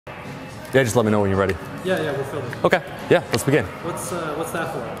Yeah, just let me know when you're ready. Yeah, we're filming. Okay, yeah, let's begin. What's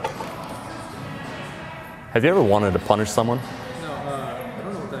that for? Have you ever wanted to punish someone? No, I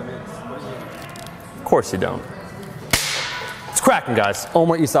don't know what that means. What do you mean? Of course you don't. It's cracking, guys.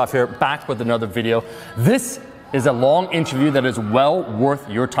 Omar Isaf here, back with another video. This is a long interview that is well worth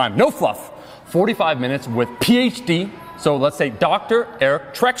your time. No fluff. 45 minutes with PhD, so let's say Dr.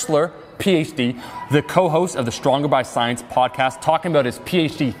 Eric Trexler, PhD, the co-host of the Stronger by Science podcast, talking about his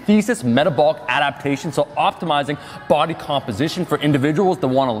PhD thesis, metabolic adaptation, so optimizing body composition for individuals that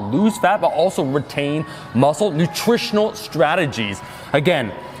want to lose fat but also retain muscle, nutritional strategies.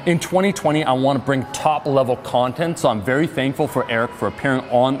 Again, in 2020, I want to bring top-level content, so I'm very thankful for Eric for appearing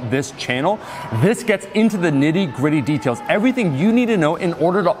on this channel. This gets into the nitty-gritty details, everything you need to know in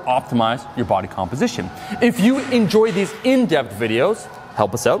order to optimize your body composition. If you enjoy these in-depth videos,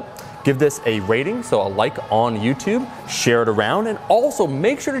 help us out. Give this a rating, so a like on YouTube, share it around, and also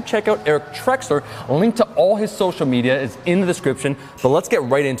make sure to check out Eric Trexler. A link to all his social media is in the description. But let's get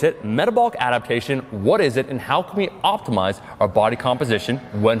right into it. Metabolic adaptation, what is it, and how can we optimize our body composition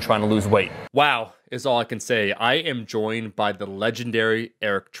when trying to lose weight? Wow is all I can say. I am joined by the legendary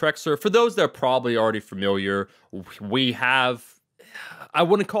Eric Trexler. For those that are probably already familiar, we have, I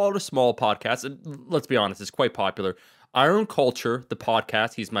wouldn't call it a small podcast. Let's be honest, it's quite popular. Iron Culture, the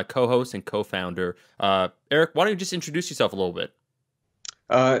podcast. He's my co-host and co-founder. Eric, why don't you just introduce yourself a little bit?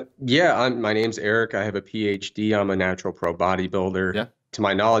 My name's Eric. I have a PhD. I'm a natural pro bodybuilder. Yeah. To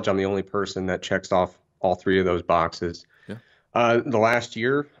my knowledge, I'm the only person that checks off all three of those boxes. Yeah. The last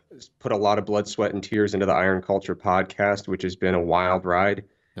year, put a lot of blood, sweat, and tears into the Iron Culture podcast, which has been a wild ride.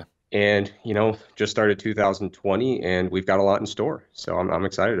 Yeah. And, just started 2020, and we've got a lot in store. So I'm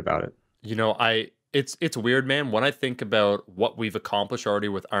excited about it. It's weird, man. When I think about what we've accomplished already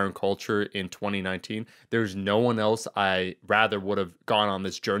with Iron Culture in 2019, there's no one else I rather would have gone on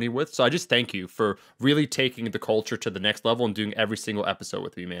this journey with. So I just thank you for really taking the culture to the next level and doing every single episode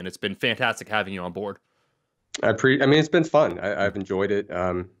with me, man. It's been fantastic having you on board. It's been fun. I've enjoyed it.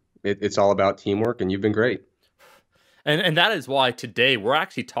 It's all about teamwork, and you've been great. And that is why today we're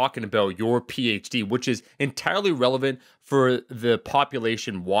actually talking about your PhD, which is entirely relevant for the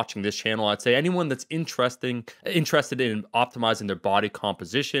population watching this channel. I'd say anyone that's interested in optimizing their body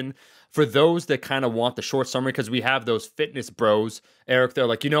composition. For those that kind of want the short summary, because we have those fitness bros, Eric, they're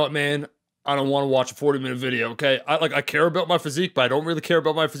like, you know what, man? I don't want to watch a 40-minute video, okay? I care about my physique, but I don't really care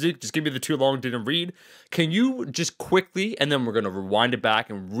about my physique. Just give me the too long, didn't read. Can you just quickly, and then we're going to rewind it back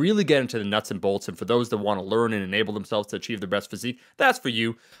and really get into the nuts and bolts. And for those that want to learn and enable themselves to achieve their best physique, that's for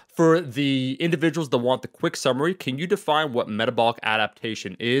you. For the individuals that want the quick summary, can you define what metabolic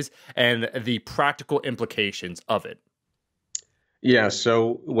adaptation is and the practical implications of it? Yeah,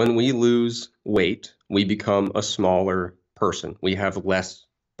 so when we lose weight, we become a smaller person. We have less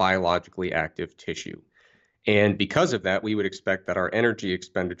biologically active tissue. And because of that, we would expect that our energy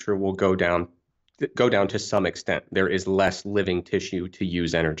expenditure will go down to some extent. There is less living tissue to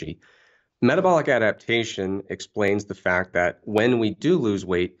use energy. Metabolic adaptation explains the fact that when we do lose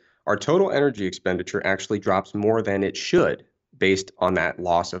weight, our total energy expenditure actually drops more than it should based on that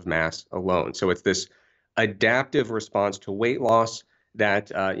loss of mass alone. So it's this adaptive response to weight loss that,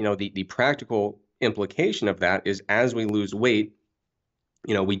 the practical implication of that is as we lose weight,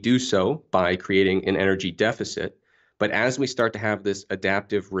 we do so by creating an energy deficit. But as we start to have this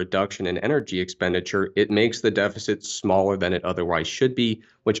adaptive reduction in energy expenditure, it makes the deficit smaller than it otherwise should be,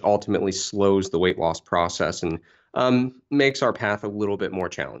 which ultimately slows the weight loss process and makes our path a little bit more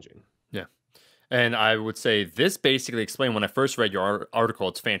challenging. Yeah. And I would say this basically explained, when I first read your article,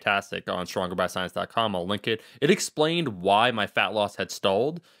 it's fantastic, on strongerbyscience.com. I'll link it. It explained why my fat loss had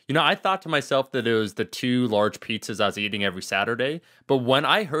stalled. I thought to myself that it was the 2 large pizzas I was eating every Saturday. But when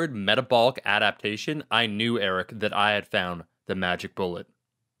I heard metabolic adaptation, I knew, Eric, that I had found the magic bullet.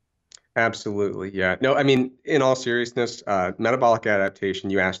 Absolutely. Yeah. No, in all seriousness, metabolic adaptation,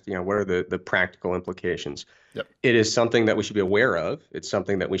 you asked, what are the practical implications? Yep. It is something that we should be aware of. It's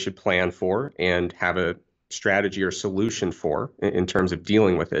something that we should plan for and have a strategy or solution for in terms of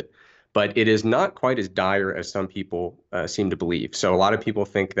dealing with it. But it is not quite as dire as some people seem to believe. So a lot of people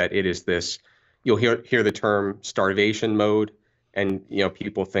think that it is this, you'll hear the term starvation mode, and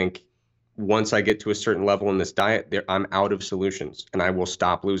people think once I get to a certain level in this diet, I'm out of solutions and I will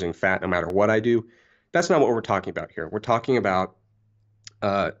stop losing fat no matter what I do. That's not what we're talking about here. We're talking about,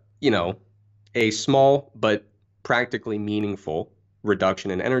 a small but practically meaningful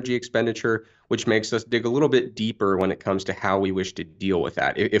reduction in energy expenditure, which makes us dig a little bit deeper when it comes to how we wish to deal with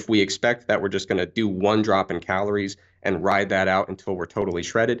that. If we expect that we're just going to do one drop in calories and ride that out until we're totally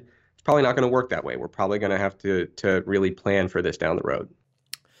shredded, it's probably not going to work that way. We're probably going to have to really plan for this down the road.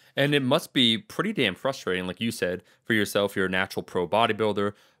 And it must be pretty damn frustrating, like you said, for yourself. You're a natural pro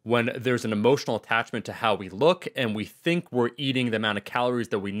bodybuilder. When there's an emotional attachment to how we look and we think we're eating the amount of calories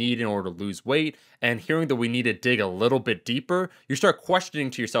that we need in order to lose weight, and hearing that we need to dig a little bit deeper, you start questioning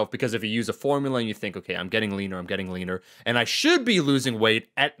to yourself, because if you use a formula and you think, okay, I'm getting leaner, and I should be losing weight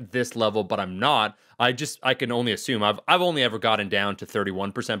at this level, but I'm not. I can only assume. I've only ever gotten down to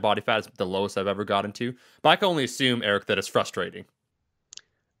 31% body fat. It's the lowest I've ever gotten to. But I can only assume, Eric, that it's frustrating.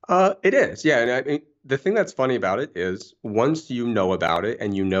 It is, yeah. And I mean, the thing that's funny about it is once you know about it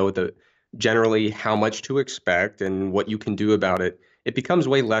and you know the generally how much to expect and what you can do about it, it becomes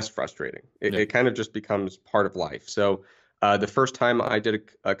way less frustrating. It kind of just becomes part of life. So the first time I did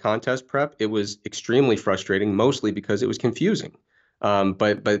a contest prep, it was extremely frustrating, mostly because it was confusing.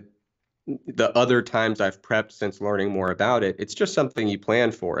 But the other times I've prepped since learning more about it, it's just something you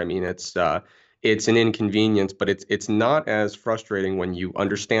plan for. I mean, it's an inconvenience, but it's not as frustrating when you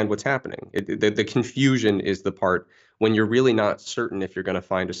understand what's happening. The confusion is the part when you're really not certain if you're going to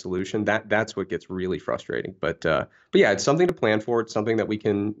find a solution. That's what gets really frustrating. But yeah, it's something to plan for. It's something that we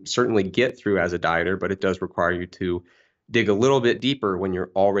can certainly get through as a dieter, but it does require you to dig a little bit deeper when you're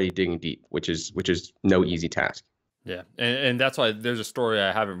already digging deep, which is no easy task. Yeah, and that's why there's a story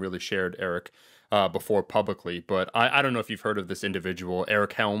I haven't really shared, Eric, before publicly, but I don't know if you've heard of this individual,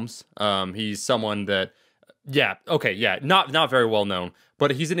 Eric Helms. He's someone that, not very well known,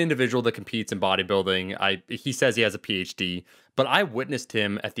 but he's an individual that competes in bodybuilding. He says he has a PhD, but I witnessed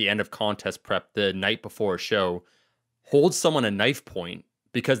him at the end of contest prep the night before a show hold someone a knife point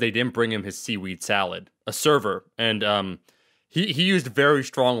because they didn't bring him his seaweed salad, a server, and He used very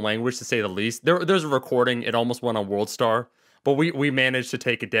strong language, to say the least. There's a recording. It almost went on World Star, but we managed to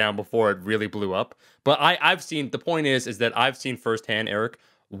take it down before it really blew up. But I've seen, the point is that I've seen firsthand, Eric,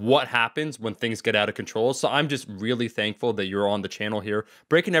 what happens when things get out of control. So I'm just really thankful that you're on the channel here,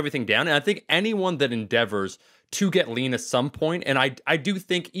 breaking everything down. And I think anyone that endeavors to get lean at some point, and I do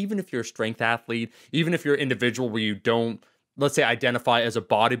think even if you're a strength athlete, even if you're an individual where you don't, let's say, identify as a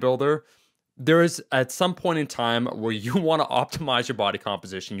bodybuilder, there is at some point in time where you want to optimize your body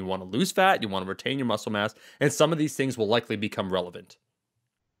composition, you want to lose fat, you want to retain your muscle mass, and some of these things will likely become relevant.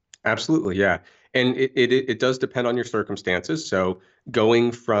 Absolutely, yeah. And it does depend on your circumstances. So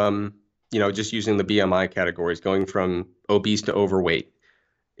going from, just using the BMI categories, going from obese to overweight,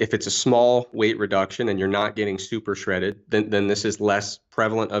 if it's a small weight reduction and you're not getting super shredded, then this is less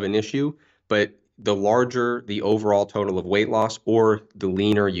prevalent of an issue. But the larger the overall total of weight loss or the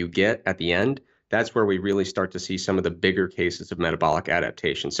leaner you get at the end, that's where we really start to see some of the bigger cases of metabolic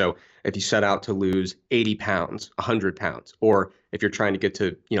adaptation. So if you set out to lose 80 pounds, 100 pounds, or if you're trying to get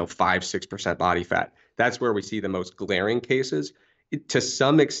to, 5-6% body fat, that's where we see the most glaring cases. To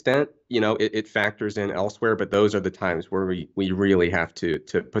some extent, it factors in elsewhere, but those are the times where we really have to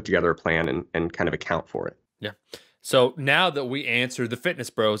put together a plan and kind of account for it. Yeah. So now that we answered the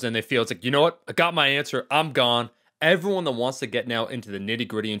fitness bros and they feel it's like, you know what, I got my answer, I'm gone. Everyone that wants to get now into the nitty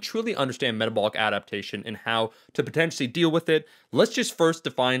gritty and truly understand metabolic adaptation and how to potentially deal with it, let's just first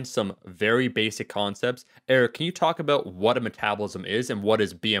define some very basic concepts. Eric, can you talk about what a metabolism is and what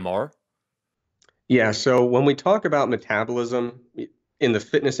is BMR? Yeah, so when we talk about metabolism in the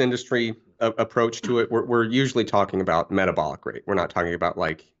fitness industry approach to it, we're usually talking about metabolic rate. We're not talking about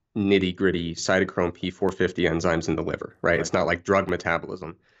like nitty gritty cytochrome P450 enzymes in the liver, right? It's not like drug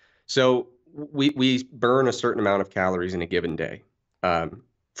metabolism. So we burn a certain amount of calories in a given day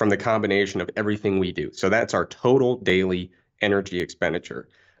from the combination of everything we do. So that's our total daily energy expenditure.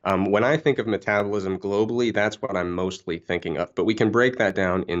 When I think of metabolism globally, that's what I'm mostly thinking of. But we can break that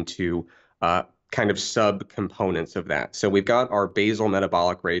down into kind of subcomponents of that. So we've got our basal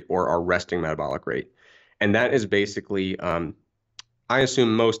metabolic rate or our resting metabolic rate. And that is basically I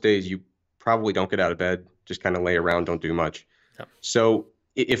assume most days you probably don't get out of bed, just kind of lay around, don't do much. Yeah. So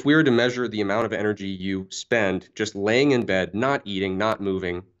if we were to measure the amount of energy you spend just laying in bed, not eating, not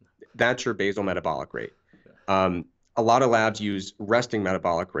moving, that's your basal metabolic rate. A lot of labs use resting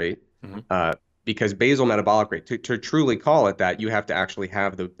metabolic rate because basal metabolic rate, to truly call it that, you have to actually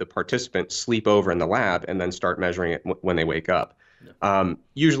have the participant sleep over in the lab and then start measuring it when they wake up. Yeah.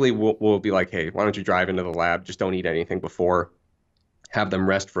 Usually we'll be like, hey, why don't you drive into the lab? Just don't eat anything before. Have them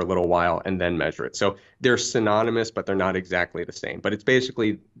rest for a little while and then measure it. So they're synonymous, but they're not exactly the same. But it's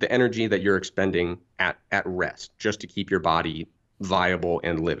basically the energy that you're expending at rest just to keep your body viable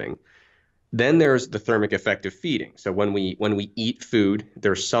and living. Then there's the thermic effect of feeding. So when we eat food,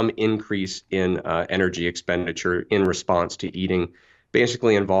 there's some increase in energy expenditure in response to eating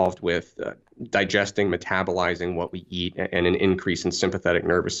basically involved with digesting, metabolizing what we eat, and an increase in sympathetic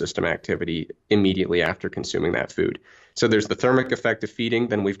nervous system activity immediately after consuming that food. So there's the thermic effect of feeding.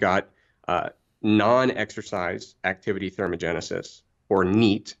 Then we've got non-exercise activity thermogenesis, or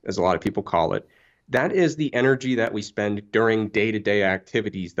NEAT, as a lot of people call it. That is the energy that we spend during day-to-day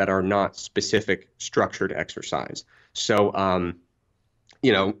activities that are not specific structured exercise. So,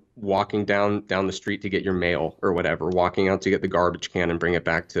 walking down the street to get your mail or whatever, walking out to get the garbage can and bring it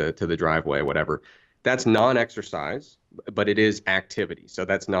back to the driveway, whatever. That's non-exercise, but it is activity. So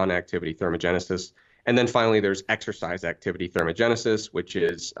that's non-activity thermogenesis. And then finally, there's exercise activity thermogenesis, which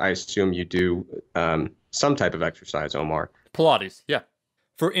is, I assume you do some type of exercise, Omar. Pilates, yeah.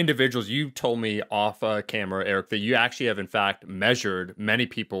 For individuals, you told me off camera, Eric, that you actually have in fact measured many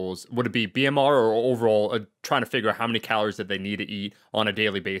people's, would it be BMR or overall, trying to figure out how many calories that they need to eat on a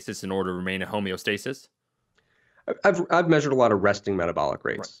daily basis in order to remain in homeostasis? I've measured a lot of resting metabolic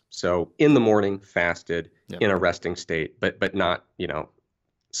rates. Right. So in the morning, fasted, in a resting state, but not,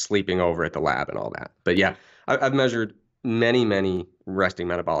 sleeping over at the lab and all that. But yeah, I've measured many resting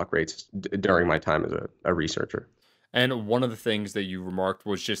metabolic rates during my time as a researcher. And one of the things that you remarked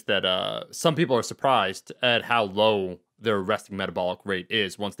was just that some people are surprised at how low their resting metabolic rate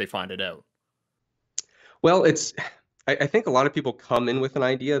is once they find it out. Well, I think a lot of people come in with an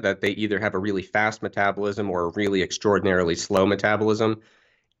idea that they either have a really fast metabolism or a really extraordinarily slow metabolism.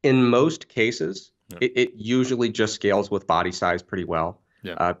 In most cases, it usually just scales with body size pretty well.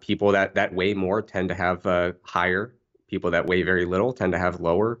 Yeah. People that weigh more tend to have higher. People that weigh very little tend to have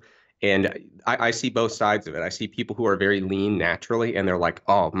lower. And I see both sides of it. I see people who are very lean naturally, and they're like,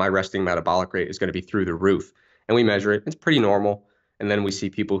 oh, my resting metabolic rate is going to be through the roof. And we measure it. It's pretty normal. And then we see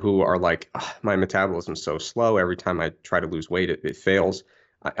people who are like, oh, my metabolism's so slow. Every time I try to lose weight, it fails.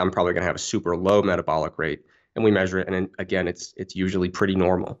 I'm probably going to have a super low metabolic rate. And we measure it. And again, it's usually pretty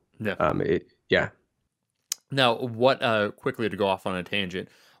normal. Yeah. Now, quickly to go off on a tangent,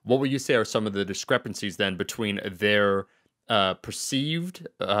 what would you say are some of the discrepancies then between their perceived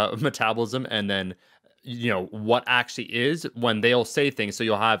metabolism and then what actually is when they'll say things? So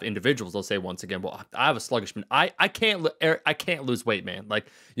you'll have individuals, they'll say once again, well, I have a sluggish man. I can't lose weight, man. Like,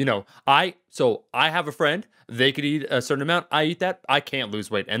 I have a friend, they could eat a certain amount, I eat that, I can't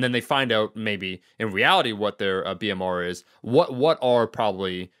lose weight. And then they find out maybe in reality what their BMR is.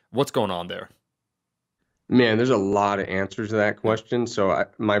 What's going on there? Man, there's a lot of answers to that question. So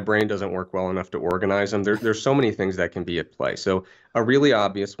my brain doesn't work well enough to organize them. There's so many things that can be at play. So a really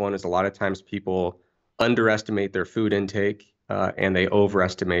obvious one is a lot of times people underestimate their food intake and they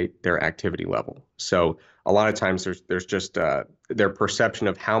overestimate their activity level. So a lot of times there's just their perception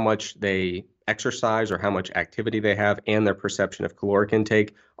of how much they exercise or how much activity they have and their perception of caloric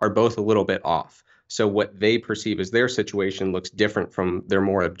intake are both a little bit off. So what they perceive as their situation looks different from their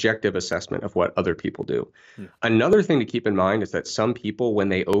more objective assessment of what other people do. Yeah. Another thing to keep in mind is that some people, when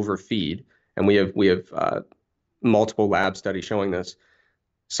they overfeed, and we have multiple lab studies showing this,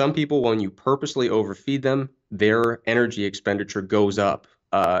 some people, when you purposely overfeed them, their energy expenditure goes up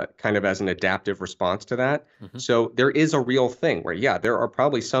kind of as an adaptive response to that. Mm-hmm. So there is a real thing where, there are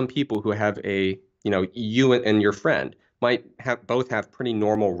probably some people who have you and your friend might both have pretty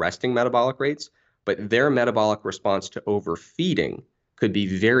normal resting metabolic rates, but their metabolic response to overfeeding could be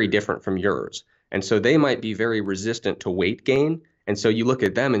very different from yours. And so they might be very resistant to weight gain. And so you look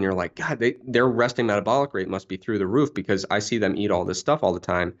at them and you're like, God, their resting metabolic rate must be through the roof because I see them eat all this stuff all the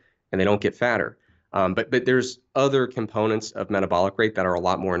time and they don't get fatter. But there's other components of metabolic rate that are a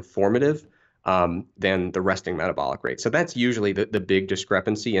lot more informative than the resting metabolic rate. So that's usually the big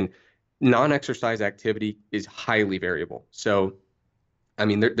discrepancy. And non-exercise activity is highly variable. So I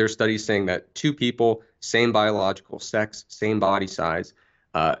mean, there's studies saying that two people, same biological sex, same body size,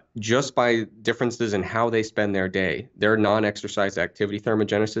 just by differences in how they spend their day, their non-exercise activity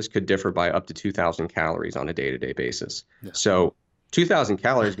thermogenesis could differ by up to 2,000 calories on a day-to-day basis. Yeah. So 2,000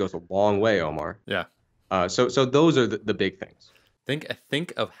 calories goes a long way, Omar. Yeah. So those are the big things.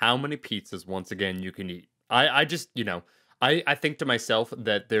 Think of how many pizzas, once again, you can eat. I just, I think to myself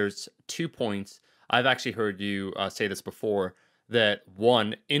that there's 2 points. I've actually heard you say this before, that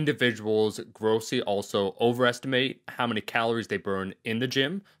one, individuals grossly also overestimate how many calories they burn in the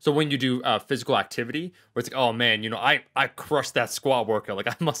gym. So when you do physical activity, where it's like, oh man, I crushed that squat workout, like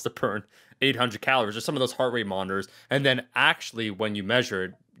I must have burned 800 calories or some of those heart rate monitors. And then actually when you measure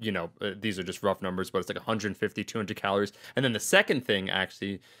it, these are just rough numbers, but it's like 150, 200 calories. And then the second thing,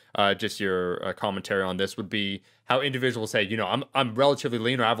 actually, just your commentary on this would be how individuals say, I'm relatively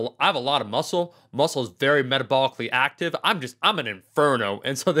lean, or I have a lot of muscle. Muscle is very metabolically active. I'm an inferno.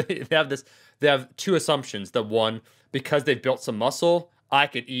 And so they have two assumptions. That one, because they've built some muscle, I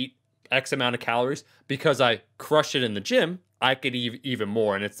could eat X amount of calories. Because I crush it in the gym, I could eat even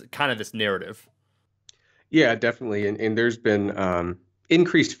more. And it's kind of this narrative. Yeah, definitely. And there's been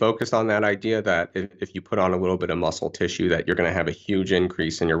increased focus on that idea that if you put on a little bit of muscle tissue, that you're going to have a huge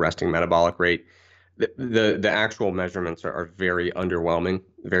increase in your resting metabolic rate. The actual measurements are very underwhelming,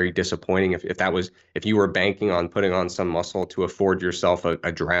 very disappointing. If you were banking on putting on some muscle to afford yourself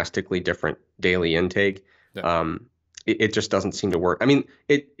a drastically different daily intake, Yeah. it just doesn't seem to work. I mean,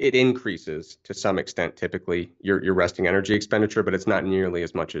 it increases to some extent typically your resting energy expenditure, but it's not nearly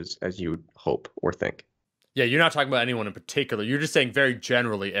as much as you would hope or think. Yeah, you're not talking about anyone in particular. You're just saying very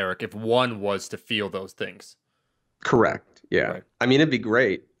generally, Eric, if one was to feel those things. Correct. Yeah. Right. I mean, it'd be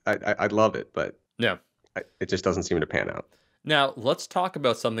great. I'd love it, but Yeah. it just doesn't seem to pan out. Now, let's talk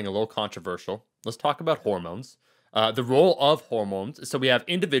about something a little controversial. Let's talk about hormones. The role of hormones. So we have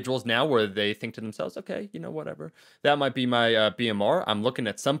individuals now where they think to themselves, okay, whatever. That might be my BMR. I'm looking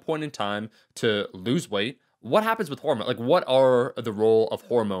at some point in time to lose weight. What happens with hormones? Like, what are the role of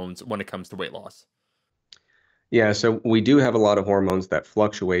hormones when it comes to weight loss? Yeah, so we do have a lot of hormones that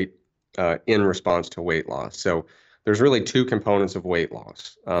fluctuate in response to weight loss. So there's really two components of weight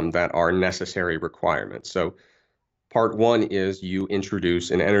loss that are necessary requirements. So part one is you introduce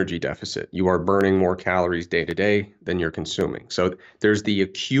an energy deficit. You are burning more calories day to day than you're consuming. So there's the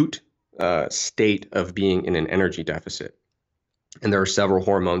acute state of being in an energy deficit. And there are several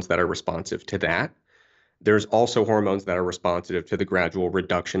hormones that are responsive to that. There's also hormones that are responsive to the gradual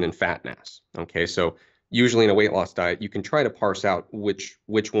reduction in fat mass. Okay, so usually in a weight loss diet, you can try to parse out which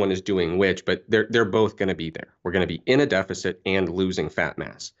one is doing which, but they're both going to be there. We're going to be in a deficit and losing fat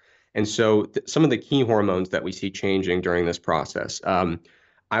mass. And so some of the key hormones that we see changing during this process,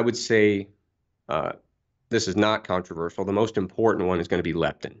 I would say this is not controversial. The most important one is going to be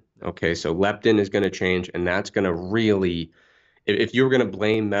leptin. Okay, so leptin is going to change, and that's going to really, if you're going to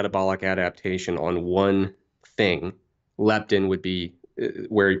blame metabolic adaptation on one thing, leptin would be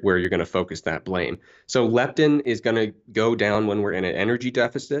where you're going to focus that blame. So leptin is going to go down when we're in an energy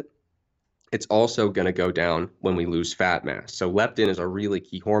deficit. It's also going to go down when we lose fat mass. So leptin is a really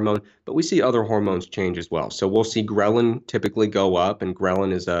key hormone, but we see other hormones change as well. So we'll see ghrelin typically go up, and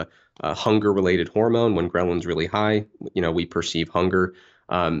ghrelin is a hunger-related hormone. When ghrelin's really high, we perceive hunger.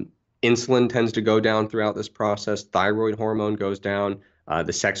 Insulin tends to go down throughout this process. Thyroid hormone goes down.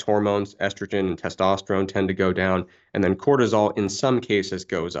 The sex hormones, estrogen and testosterone, tend to go down. And then cortisol, in some cases,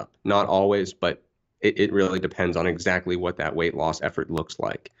 goes up. Not always, but it really depends on exactly what that weight loss effort looks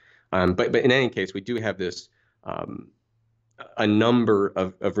like. But in any case, we do have this a number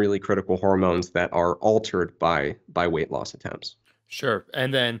of really critical hormones that are altered by weight loss attempts. Sure.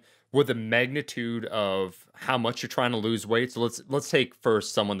 And then with the magnitude of how much you're trying to lose weight. So let's take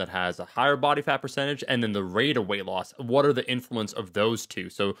first someone that has a higher body fat percentage and then the rate of weight loss. What are the influence of those two?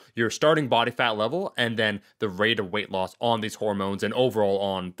 So your starting body fat level and then the rate of weight loss on these hormones and overall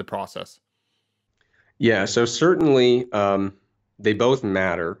on the process. Yeah, so certainly they both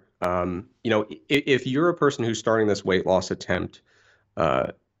matter. If you're a person who's starting this weight loss attempt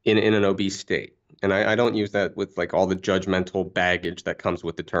in an obese state, and I don't use that with like all the judgmental baggage that comes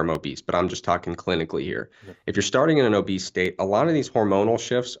with the term obese, but I'm just talking clinically here. Yeah. If you're starting in an obese state, a lot of these hormonal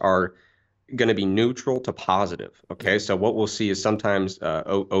shifts are going to be neutral to positive. Okay, so what we'll see is sometimes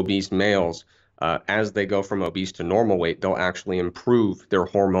obese males, as they go from obese to normal weight, they'll actually improve their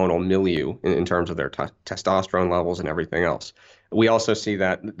hormonal milieu in terms of their testosterone levels and everything else. We also see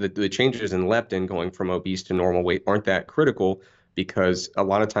that the changes in leptin going from obese to normal weight aren't that critical because a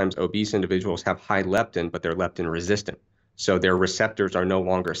lot of times obese individuals have high leptin, but they're leptin resistant. So their receptors are no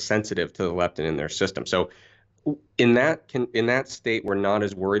longer sensitive to the leptin in their system. So in that state, we're not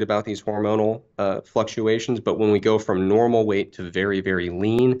as worried about these hormonal fluctuations. But when we go from normal weight to very, very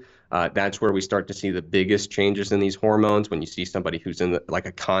lean, that's where we start to see the biggest changes in these hormones. When you see somebody who's in like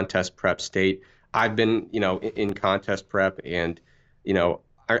a contest prep state, I've been, in contest prep, and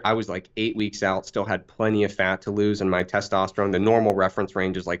I was like 8 weeks out, still had plenty of fat to lose, and my testosterone, the normal reference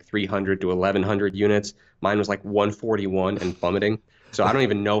range is like 300 to 1100 units. Mine was like 141 and plummeting. So I don't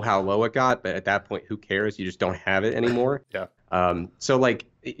even know how low it got, but at that point, who cares? You just don't have it anymore. Yeah. So like,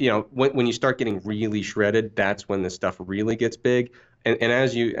 when you start getting really shredded, that's when this stuff really gets big. And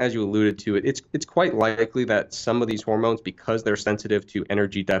as you alluded to it, it's quite likely that some of these hormones, because they're sensitive to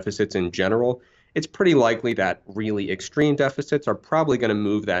energy deficits in general, it's pretty likely that really extreme deficits are probably going to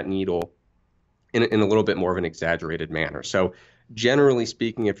move that needle in a little bit more of an exaggerated manner. So generally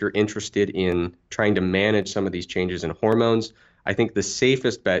speaking, if you're interested in trying to manage some of these changes in hormones, I think the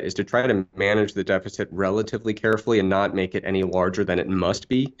safest bet is to try to manage the deficit relatively carefully and not make it any larger than it must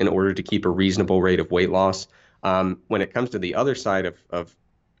be in order to keep a reasonable rate of weight loss. When it comes to the other side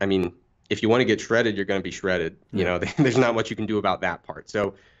I mean, if you want to get shredded, you're going to be shredded. You know, there's not much you can do about that part.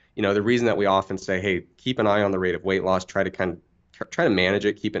 So, you know, the reason that we often say, hey, keep an eye on the rate of weight loss, try to manage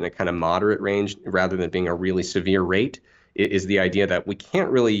it, keep it in a kind of moderate range rather than being a really severe rate, is the idea that we can't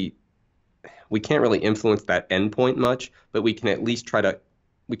really influence that endpoint much, but we can at least try to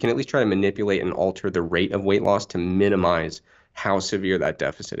manipulate and alter the rate of weight loss to minimize how severe that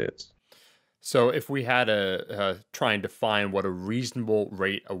deficit is. So if we had a try and define what a reasonable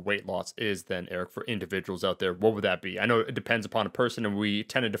rate of weight loss is, then Eric, for individuals out there, what would that be? I know it depends upon a person, and we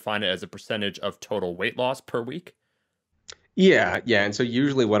tend to define it as a percentage of total weight loss per week. Yeah, yeah. And so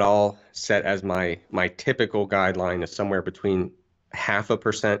usually what I'll set as my typical guideline is somewhere between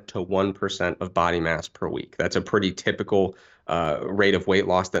 0.5% to 1% of body mass per week. That's a pretty typical rate of weight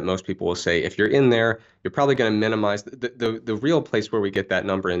loss that most people will say. If you're in there, you're probably going to minimize the real place where we get that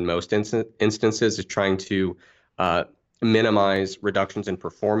number in most instances is trying to minimize reductions in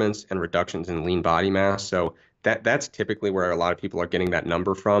performance and reductions in lean body mass. So that's typically where a lot of people are getting that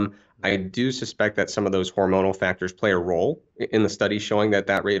number from. I do suspect that some of those hormonal factors play a role in the study showing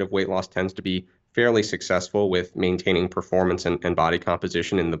that rate of weight loss tends to be fairly successful with maintaining performance and body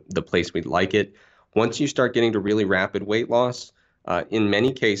composition in the place we'd like it. Once you start getting to really rapid weight loss, in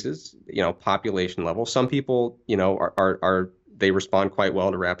many cases, you know, population level, some people, you know, they respond quite well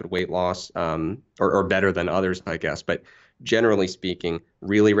to rapid weight loss, or better than others, I guess. But generally speaking,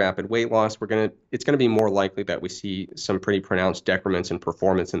 really rapid weight loss, it's gonna be more likely that we see some pretty pronounced decrements in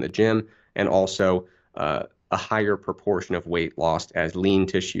performance in the gym, and also a higher proportion of weight lost as lean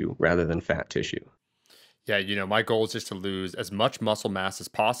tissue rather than fat tissue. Yeah, you know, my goal is just to lose as much muscle mass as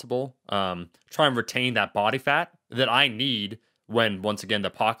possible. Try and retain that body fat that I need when, once again, the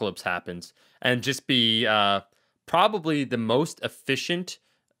apocalypse happens, and just be probably the most efficient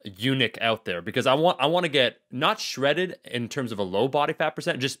eunuch out there, because I want to get not shredded in terms of a low body fat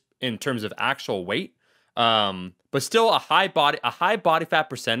percent, just in terms of actual weight. But still a high body fat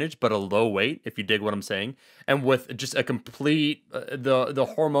percentage, but a low weight, if you dig what I'm saying, and with just a complete the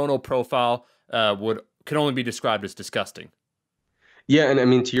hormonal profile can only be described as disgusting. Yeah, and I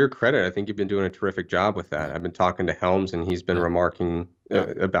mean, to your credit, I think you've been doing a terrific job with that. I've been talking to Helms, and he's been remarking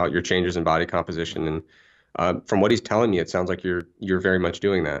about your changes in body composition, and from what he's telling me, it sounds like you're very much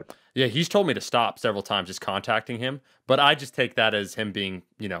doing that. Yeah, he's told me to stop several times just contacting him, but I just take that as him being,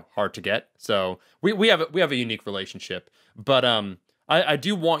 you know, hard to get. So we have a unique relationship. But I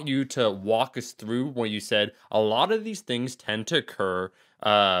do want you to walk us through when you said a lot of these things tend to occur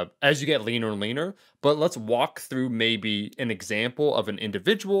as you get leaner and leaner. But let's walk through maybe an example of an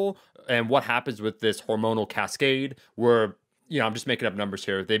individual and what happens with this hormonal cascade where, you know, I'm just making up numbers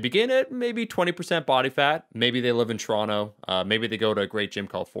here. They begin at maybe 20% body fat. Maybe they live in Toronto. Maybe they go to a great gym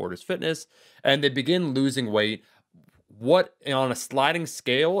called Fortis Fitness, and they begin losing weight. What, on a sliding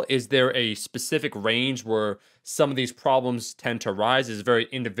scale, is there a specific range where some of these problems tend to rise? Is it very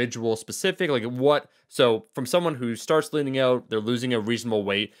individual specific? Like what? So from someone who starts leaning out, they're losing a reasonable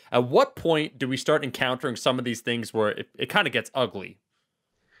weight. At what point do we start encountering some of these things where it kind of gets ugly?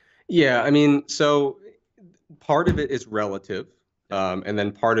 Yeah, I mean, so part of it is relative, and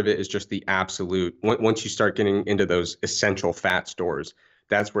then part of it is just the absolute. Once you start getting into those essential fat stores,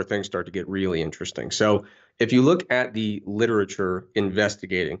 that's where things start to get really interesting. So if you look at the literature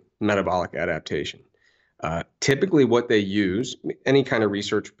investigating metabolic adaptation, typically what they use, any kind of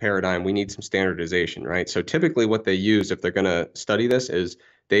research paradigm, we need some standardization, right? So typically what they use if they're going to study this is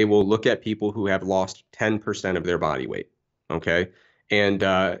they will look at people who have lost 10% of their body weight, okay? And,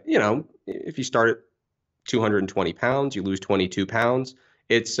 you know, if you start at 220 pounds, you lose 22 pounds,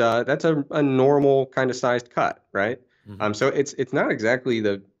 that's a normal kind of sized cut, right? Mm-hmm. So it's not exactly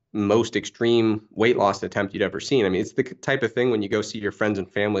the most extreme weight loss attempt you'd ever seen. I mean, it's the type of thing when you go see your friends and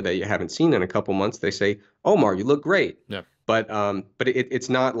family that you haven't seen in a couple months, they say, "Omar, you look great." Yeah. But it's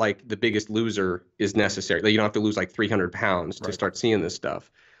not like the biggest loser is necessary. Like, you don't have to lose like 300 pounds to start seeing this stuff.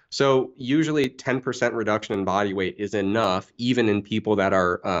 So usually 10% reduction in body weight is enough, even in people that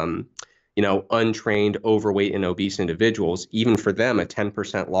are you know, untrained, overweight, and obese individuals. Even for them, a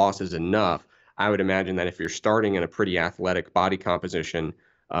 10% loss is enough. I would imagine that if you're starting in a pretty athletic body composition,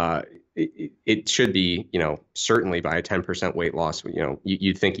 it should be, you know, certainly by a 10% weight loss, you know,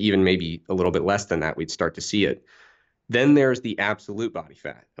 you'd think even maybe a little bit less than that, we'd start to see it. Then there's the absolute body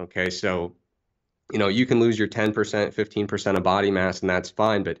fat. Okay. So, you know, you can lose your 10%, 15% of body mass, and that's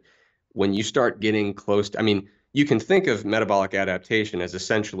fine. But when you start getting close to, I mean, you can think of metabolic adaptation as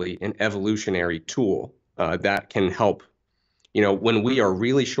essentially an evolutionary tool that can help when we are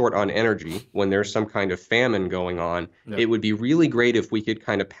really short on energy, when there's some kind of famine going on, Yeah. it would be really great if we could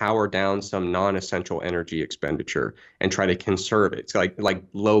kind of power down some non-essential energy expenditure and try to conserve it. It's like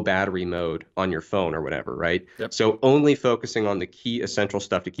low battery mode on your phone or whatever, right? Yep. So only focusing on the key essential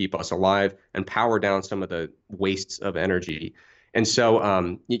stuff to keep us alive and power down some of the wastes of energy. And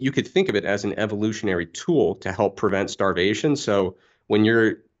so you could think of it as an evolutionary tool to help prevent starvation. So when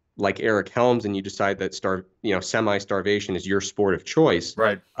you're like Eric Helms and you decide that semi-starvation is your sport of choice,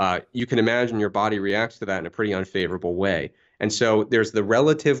 Right. You can imagine your body reacts to that in a pretty unfavorable way. And so there's the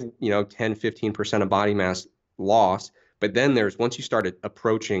relative, 10, 15% of body mass loss, but then once you start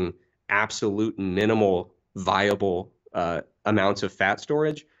approaching absolute minimal viable amounts of fat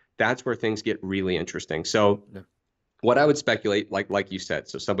storage, that's where things get really interesting. So Yeah. what I would speculate, like you said,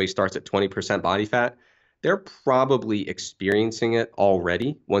 so somebody starts at 20% body fat, they're probably experiencing it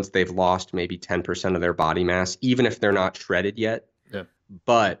already once they've lost maybe 10% of their body mass, even if they're not shredded yet. Yeah.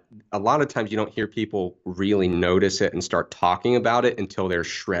 But a lot of times you don't hear people really notice it and start talking about it until they're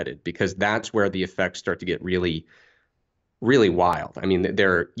shredded, because that's where the effects start to get really, really wild. I mean,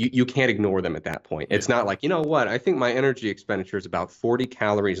 you can't ignore them at that point. It's not like, you know what, I think my energy expenditure is about 40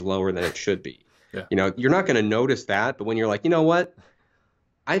 calories lower than it should be. Yeah. You're not going to notice that, but when you're like, you know what,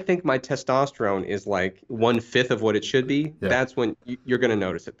 I think my testosterone is like 1/5 of what it should be, Yeah. that's when you're going to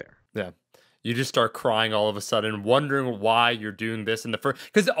notice it there. Yeah. You just start crying all of a sudden, wondering why you're doing this in the first,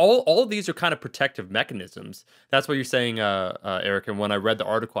 because all of these are kind of protective mechanisms. That's what you're saying, Eric. And when I read the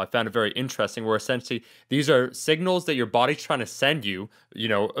article, I found it very interesting, where essentially these are signals that your body's trying to send you,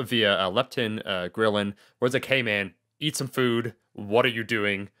 via leptin, ghrelin, where it's like, hey man, eat some food. What are you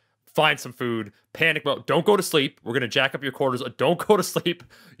doing? Find some food, panic mode, don't go to sleep. We're going to jack up your cortisol. Don't go to sleep.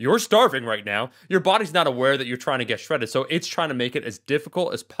 You're starving right now. Your body's not aware that you're trying to get shredded. So it's trying to make it as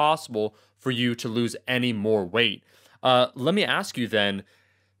difficult as possible for you to lose any more weight. Let me ask you then,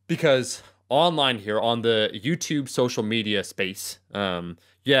 because online here on the YouTube social media space,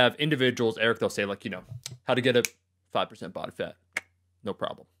 you have individuals, Eric, they'll say like, how to get a 5% body fat. No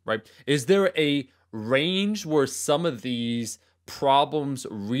problem, right? Is there a range where some of these problems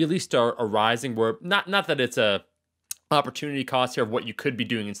really start arising, where not that it's a opportunity cost here of what you could be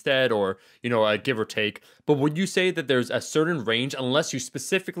doing instead, or a give or take, but would you say that there's a certain range, unless you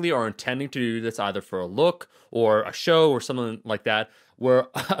specifically are intending to do this either for a look or a show or something like that, where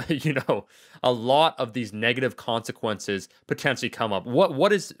a lot of these negative consequences potentially come up?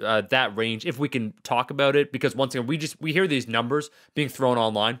 What is that range, if we can talk about it? Because once again, we hear these numbers being thrown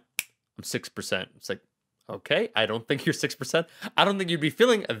online. I'm 6%. It's like, okay, I don't think you're 6%. I don't think you'd be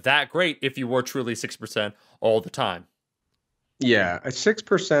feeling that great if you were truly 6% all the time. Yeah, a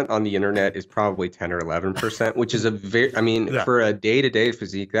 6% on the internet is probably 10 or 11%, which is for a day-to-day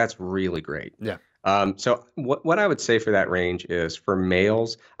physique, that's really great. Yeah. So what I would say for that range is, for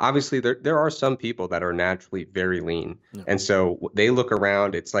males, obviously there are some people that are naturally very lean. Yeah. And so they look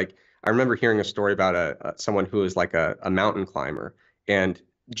around, it's like, I remember hearing a story about someone who is like a mountain climber, and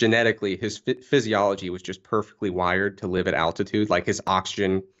genetically his physiology was just perfectly wired to live at altitude. Like his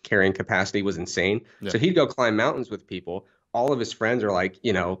oxygen carrying capacity was insane. Yeah. So he'd go climb mountains with people. All of his friends are like,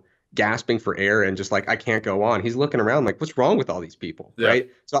 gasping for air and just like, I can't go on. He's looking around like, what's wrong with all these people? Yeah. Right.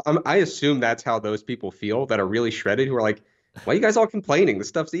 So I assume that's how those people feel that are really shredded, who are like, why are you guys all complaining? This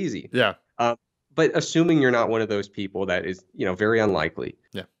stuff's easy. Yeah. But assuming you're not one of those people, that is, very unlikely.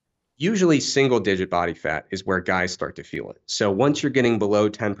 Yeah. Usually single-digit body fat is where guys start to feel it. So once you're getting below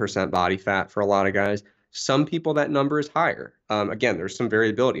 10% body fat, for a lot of guys, some people that number is higher. Again, there's some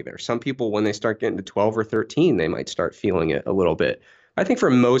variability there. Some people, when they start getting to 12 or 13, they might start feeling it a little bit. I think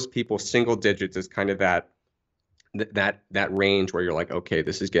for most people, single digits is kind of that range where you're like, okay,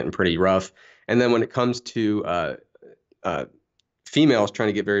 this is getting pretty rough. And then when it comes to females trying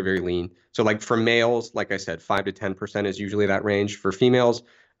to get very, very lean, so like for males, like I said, 5 to 10% is usually that range. For females,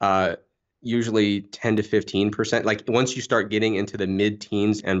 usually 10 to 15%. Like once you start getting into the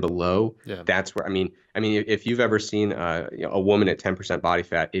mid-teens and below, yeah, that's where, I mean, if you've ever seen a woman at 10% body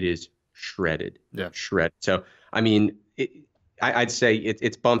fat, it is shredded. Yeah, shredded. So I mean, I'd say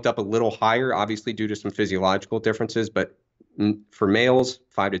it's bumped up a little higher, obviously due to some physiological differences, but for males,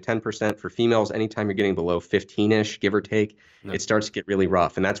 5 to 10%. For females, anytime you're getting below 15-ish, give or take, yeah, it starts to get really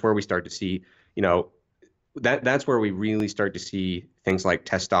rough, and that's where we start to see, that's where we really start to see things like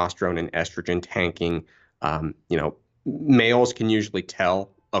testosterone and estrogen tanking. Males can usually tell,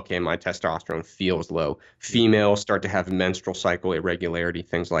 okay, my testosterone feels low. Females start to have menstrual cycle irregularity,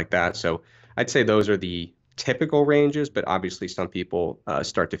 things like that. So I'd say those are the typical ranges, but obviously some people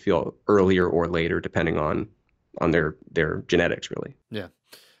start to feel earlier or later, depending on their genetics, really. Yeah.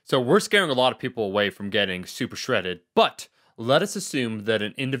 So we're scaring a lot of people away from getting super shredded, but let us assume that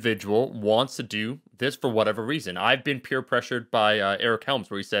an individual wants to do this for whatever reason. I've been peer pressured by Eric Helms,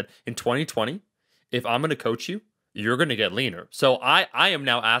 where he said, in 2020, if I'm going to coach you, you're going to get leaner. So I am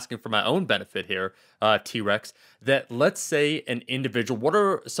now asking for my own benefit here, T-Rex, that let's say an individual, what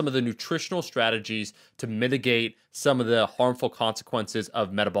are some of the nutritional strategies to mitigate some of the harmful consequences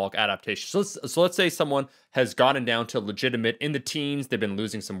of metabolic adaptation? So let's say someone has gotten down to legitimate in the teens, they've been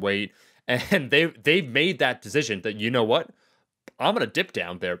losing some weight, and they've made that decision that, you know what, I'm going to dip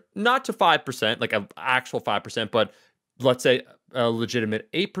down there, not to 5%, like an actual 5%, but let's say a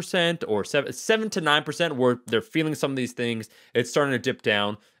legitimate 8% or 7 to 9% where they're feeling some of these things. It's starting to dip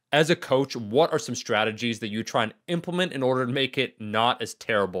down. As a coach, what are some strategies that you try and implement in order to make it not as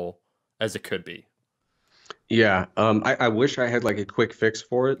terrible as it could be? Yeah, I wish I had like a quick fix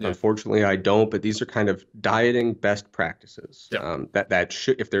for it. Yeah. Unfortunately, I don't, but these are kind of dieting best practices. Yeah. That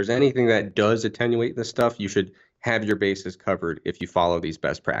should, if there's anything that does attenuate this stuff, you should have your bases covered if you follow these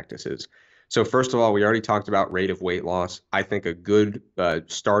best practices. So first of all, we already talked about rate of weight loss. I think a good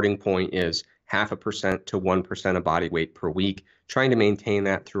starting point is 0.5% to 1% of body weight per week, trying to maintain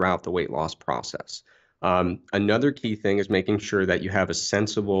that throughout the weight loss process. Another key thing is making sure that you have a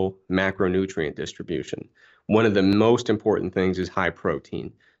sensible macronutrient distribution. One of the most important things is high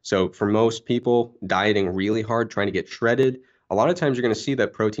protein. So for most people dieting really hard, trying to get shredded, a lot of times you're going to see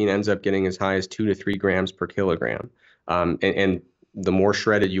that protein ends up getting as high as 2 to 3 grams per kilogram. And the more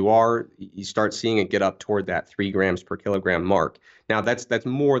shredded you are, you start seeing it get up toward that 3 grams per kilogram mark. Now, that's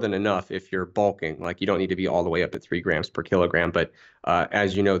more than enough if you're bulking. Like, you don't need to be all the way up at 3 grams per kilogram. But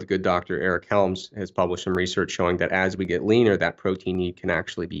as you know, the good Dr. Eric Helms has published some research showing that as we get leaner, that protein need can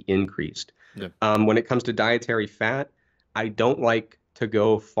actually be increased. Yeah. When it comes to dietary fat, I don't like to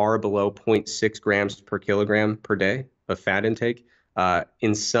go far below 0.6 grams per kilogram per day of fat intake.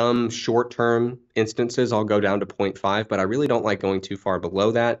 In some short-term instances, I'll go down to 0.5, but I really don't like going too far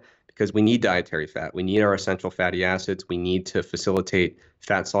below that because we need dietary fat. We need our essential fatty acids. We need to facilitate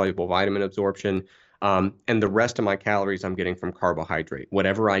fat-soluble vitamin absorption. And the rest of my calories I'm getting from carbohydrate,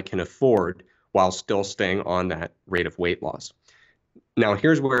 whatever I can afford while still staying on that rate of weight loss. Now,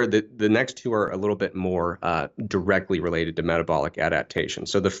 here's where the next two are a little bit more directly related to metabolic adaptation.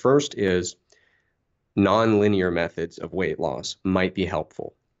 So the first is nonlinear methods of weight loss might be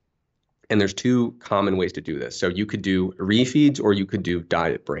helpful. And there's two common ways to do this. So you could do refeeds or you could do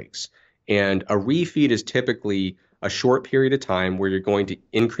diet breaks. And a refeed is typically a short period of time where you're going to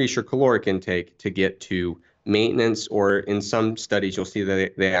increase your caloric intake to get to maintenance, or in some studies, you'll see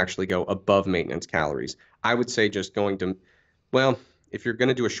that they actually go above maintenance calories. I would say just going to, well, if you're going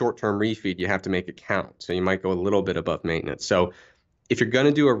to do a short-term refeed, you have to make it count. So you might go a little bit above maintenance. So if you're going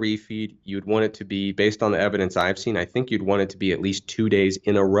to do a refeed, you'd want it to be, based on the evidence I've seen, I think you'd want it to be at least 2 days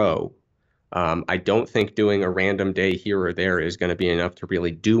in a row. I don't think doing a random day here or there is going to be enough to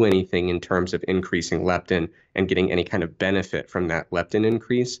really do anything in terms of increasing leptin and getting any kind of benefit from that leptin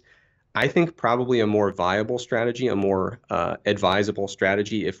increase. I think probably a more viable strategy, a more advisable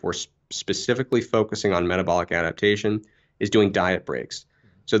strategy, if we're specifically focusing on metabolic adaptation, is doing diet breaks.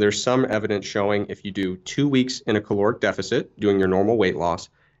 So there's some evidence showing if you do 2 weeks in a caloric deficit, doing your normal weight loss,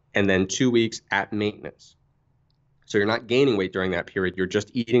 and then 2 weeks at maintenance. So you're not gaining weight during that period. You're just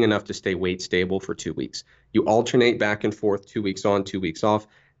eating enough to stay weight stable for 2 weeks. You alternate back and forth, 2 weeks on, 2 weeks off.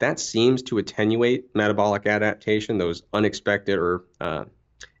 That seems to attenuate metabolic adaptation, those unexpected or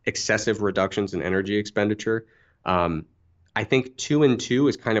excessive reductions in energy expenditure. I think 2 and 2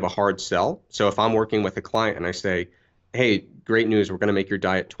 is kind of a hard sell. So if I'm working with a client and I say, hey, great news, we're going to make your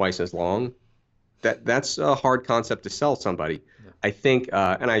diet twice as long, that's a hard concept to sell somebody. Yeah. I think,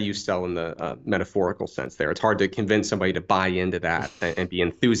 and I use sell in the metaphorical sense there. It's hard to convince somebody to buy into that and be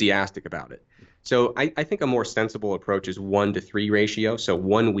enthusiastic about it. So I think a more sensible approach is 1 to 3 ratio. So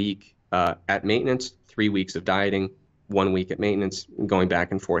 1 week at maintenance, 3 weeks of dieting, 1 week at maintenance, going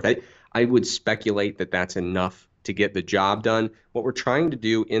back and forth. I would speculate that that's enough to get the job done. What we're trying to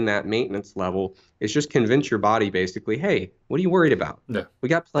do in that maintenance level is just convince your body basically, hey, what are you worried about? Yeah. We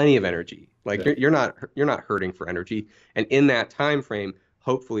got plenty of energy. Like yeah. you're not hurting for energy. And in that time frame,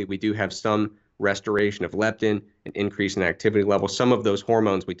 hopefully we do have some restoration of leptin, an increase in activity level, some of those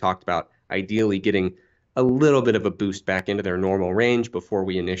hormones we talked about, ideally getting a little bit of a boost back into their normal range before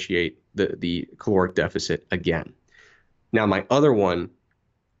we initiate the caloric deficit again. Now, my other one,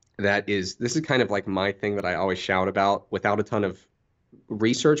 this is kind of like my thing that I always shout about without a ton of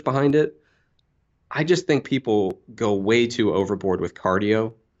research behind it. I just think people go way too overboard with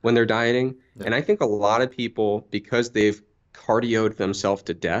cardio when they're dieting. Yeah. And I think a lot of people, because they've cardioed themselves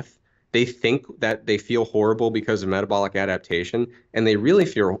to death, they think that they feel horrible because of metabolic adaptation, and they really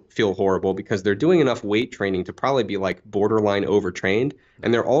feel horrible because they're doing enough weight training to probably be like borderline overtrained,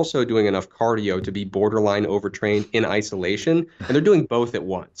 and they're also doing enough cardio to be borderline overtrained in isolation, and they're doing both at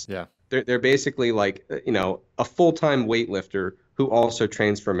once. Yeah. They're basically like, a full-time weightlifter who also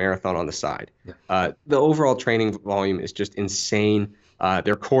trains for a marathon on the side. The overall training volume is just insane.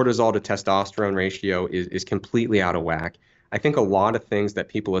 Their cortisol to testosterone ratio is completely out of whack. I think a lot of things that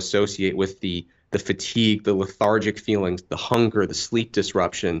people associate with the fatigue, the lethargic feelings, the hunger, the sleep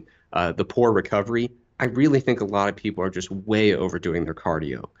disruption, the poor recovery, I really think a lot of people are just way overdoing their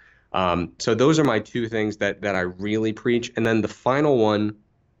cardio. So those are my two things that I really preach. And then the final one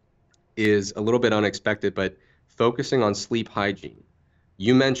is a little bit unexpected, but focusing on sleep hygiene.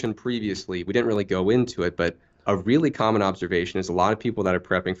 You mentioned previously, we didn't really go into it, but a really common observation is a lot of people that are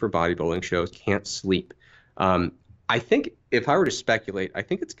prepping for bodybuilding shows can't sleep. I think if I were to speculate, I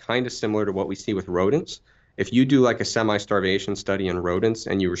think it's kind of similar to what we see with rodents. If you do like a semi-starvation study in rodents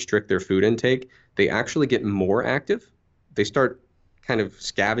and you restrict their food intake, they actually get more active. They start kind of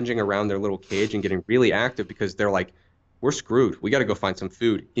scavenging around their little cage and getting really active because they're like, we're screwed. We got to go find some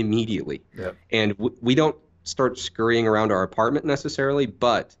food immediately. Yep. And we don't start scurrying around our apartment necessarily,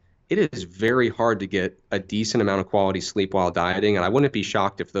 but it is very hard to get a decent amount of quality sleep while dieting. And I wouldn't be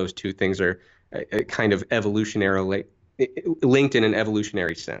shocked if those two things are kind of evolutionarily linked in an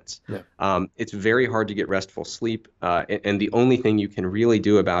evolutionary sense. Yeah. It's very hard to get restful sleep. And the only thing you can really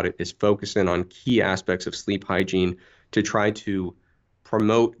do about it is focus in on key aspects of sleep hygiene to try to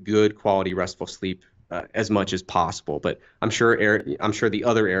promote good quality restful sleep as much as possible. But I'm sure the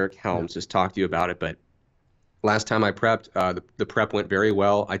other Eric Helms has talked to you about it. But last time I prepped, the prep went very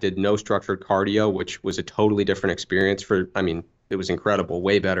well. I did no structured cardio, which was a totally different experience. It was incredible,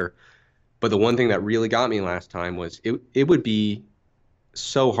 way better. But the one thing that really got me last time was it would be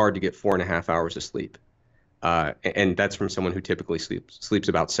so hard to get 4.5 hours of sleep. And that's from someone who typically sleeps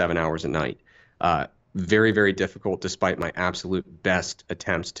about 7 hours a night. Very, very difficult despite my absolute best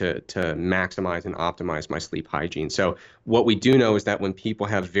attempts to maximize and optimize my sleep hygiene. So what we do know is that when people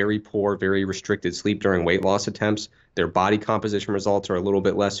have very poor, very restricted sleep during weight loss attempts, their body composition results are a little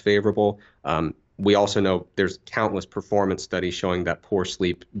bit less favorable. We also know there's countless performance studies showing that poor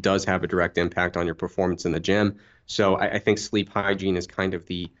sleep does have a direct impact on your performance in the gym. So I think sleep hygiene is kind of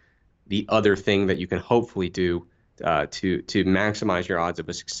the other thing that you can hopefully do to maximize your odds of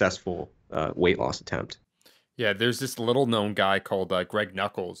a successful weight loss attempt. Yeah, there's this little known guy called Greg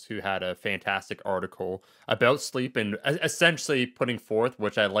Nuckols who had a fantastic article about sleep and essentially putting forth,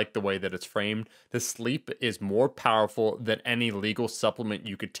 which I like the way that it's framed, the sleep is more powerful than any legal supplement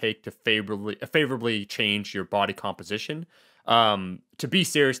you could take to favorably change your body composition. To be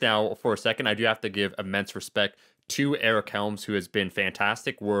serious now for a second, I do have to give immense respect to Eric Helms, who has been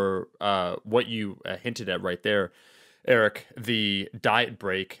fantastic. What you hinted at right there, Eric, the diet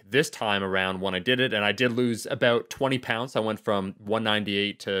break this time around when I did it, and I did lose about 20 pounds. I went from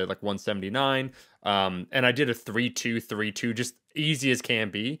 198 to like 179, and I did a 3-2, just easy as can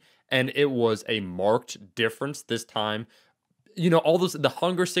be, and it was a marked difference this time. All the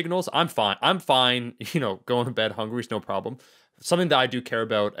hunger signals, I'm fine, going to bed hungry is no problem. Something that I do care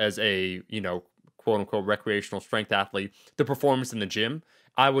about as a, quote unquote recreational strength athlete, the performance in the gym.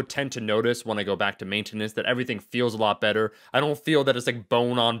 I would tend to notice when I go back to maintenance that everything feels a lot better. I don't feel that it's like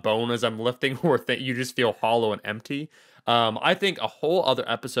bone on bone as I'm lifting, or that you just feel hollow and empty. I think a whole other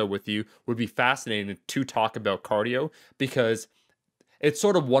episode with you would be fascinating to talk about cardio, because it's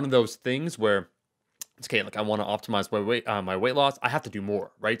sort of one of those things where it's okay, like I want to optimize my weight loss. I have to do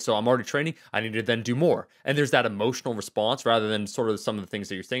more, right? So I'm already training. I need to then do more. And there's that emotional response rather than sort of some of the things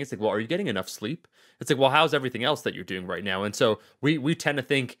that you're saying. It's like, well, are you getting enough sleep? It's like, well, how's everything else that you're doing right now? And so we tend to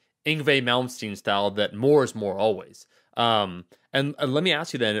think Yngwie Malmsteen style that more is more always. And let me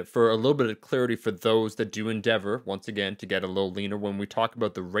ask you then, for a little bit of clarity for those that do endeavor, once again, to get a little leaner, when we talk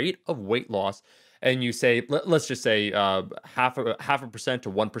about the rate of weight loss, and you say, let's just say half a percent to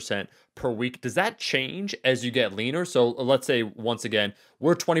 1% per week, does that change as you get leaner? So let's say, once again,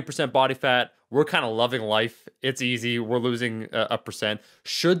 we're 20% body fat, we're kind of loving life, it's easy, we're losing a percent.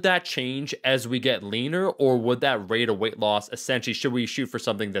 Should that change as we get leaner, or would that rate of weight loss, essentially, should we shoot for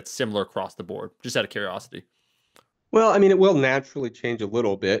something that's similar across the board? Just out of curiosity. Well, it will naturally change a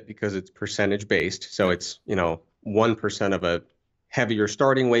little bit because it's percentage based. So it's, 1% of a heavier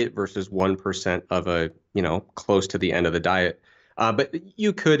starting weight versus 1% of a, close to the end of the diet. But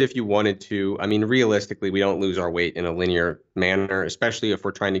you could, if you wanted to. Realistically, we don't lose our weight in a linear manner, especially if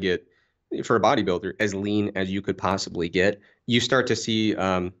we're trying to get, for a bodybuilder, as lean as you could possibly get. You start to see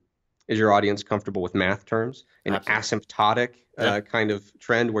Is your audience comfortable with math terms? An Absolutely. asymptotic kind of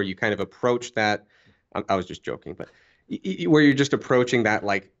trend where you kind of approach that. I was just joking, but where you're just approaching that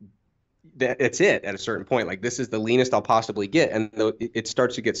like that's it at a certain point. Like this is the leanest I'll possibly get, and it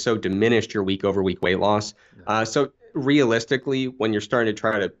starts to get so diminished your week over week weight loss. So realistically, when you're starting to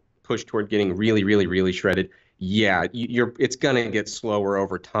try to push toward getting really, really, really shredded, yeah, it's gonna get slower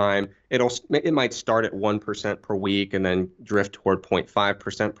over time. It might start at 1% per week and then drift toward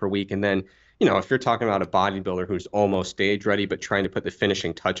 0.5% per week, and then if you're talking about a bodybuilder who's almost stage ready but trying to put the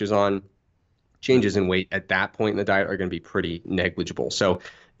finishing touches on, changes in weight at that point in the diet are going to be pretty negligible. So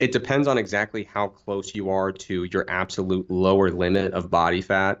it depends on exactly how close you are to your absolute lower limit of body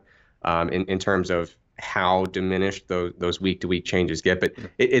fat in terms of how diminished those week to week changes get. But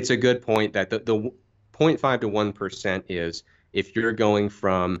it's a good point that the 0.5 to 1% is if you're going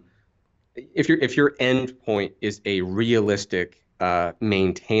from if your end point is a realistic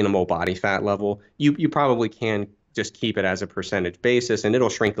maintainable body fat level, you probably can just keep it as a percentage basis, and it'll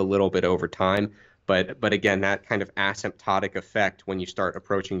shrink a little bit over time. But again, that kind of asymptotic effect when you start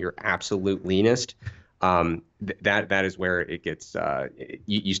approaching your absolute leanest, that is where it gets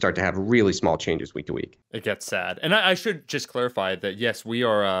you start to have really small changes week to week. It gets sad. And I should just clarify that yes, we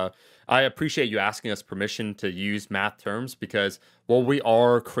are. I appreciate you asking us permission to use math terms because, well, we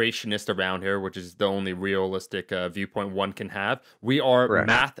are creationist around here, which is the only realistic viewpoint one can have. We are Correct.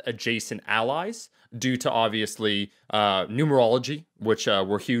 math adjacent allies due to obviously numerology, which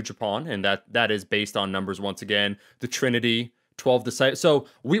we're huge upon, and that is based on numbers once again, the Trinity, 12 disciples. So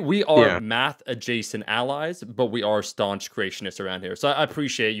we are math adjacent allies, but we are staunch creationists around here. So I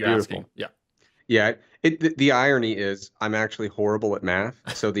appreciate you asking. Yeah. Yeah. The irony is I'm actually horrible at math.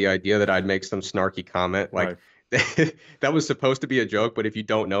 So the idea that I'd make some snarky comment like that was supposed to be a joke, but if you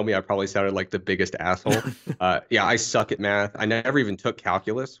don't know me, I probably sounded like the biggest asshole. Yeah, I suck at math. I never even took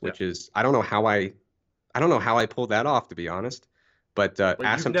calculus, which is I don't know how I pulled that off, to be honest. But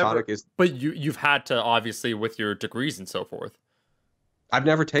asymptotic is. But you've had to obviously with your degrees and so forth. I've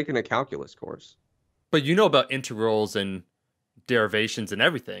never taken a calculus course. But you know about integrals and derivations and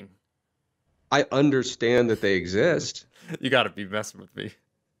everything. I understand that they exist. You got to be messing with me.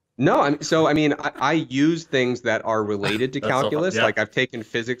 No, I use things that are related to calculus. Like I've taken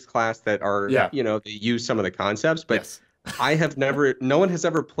physics class that are, they use some of the concepts, but I have never, no one has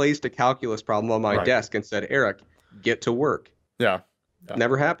ever placed a calculus problem on my desk and said, Eric, get to work. Yeah.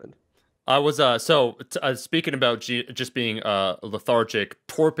 Never happened. I was, speaking about just being lethargic,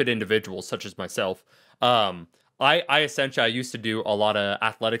 torpid individuals such as myself, I essentially, I used to do a lot of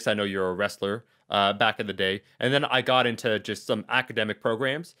athletics. I know you're a wrestler back in the day. And then I got into just some academic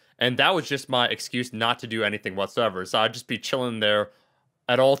programs. And that was just my excuse not to do anything whatsoever. So I'd just be chilling there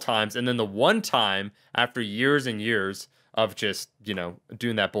at all times. And then the one time, after years and years of just,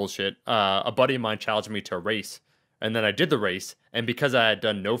 doing that bullshit, a buddy of mine challenged me to a race. And then I did the race. And because I had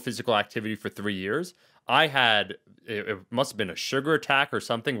done no physical activity for 3 years, I had, it must have been a sugar attack or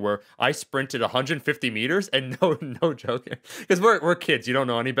something where I sprinted 150 meters and no joke, because we're kids, you don't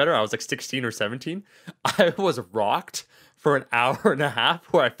know any better. I was like 16 or 17. I was rocked for an hour and a half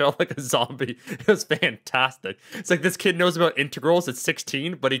where I felt like a zombie. It was fantastic. It's like this kid knows about integrals at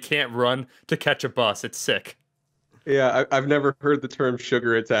 16, but he can't run to catch a bus. It's sick. Yeah, I've never heard the term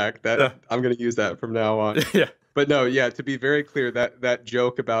sugar attack. I'm going to use that from now on. Yeah. But no, to be very clear, that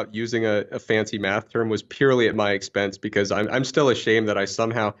joke about using a fancy math term was purely at my expense because I'm still ashamed that I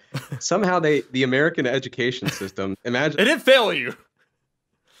somehow the American education system, imagine it didn't fail you.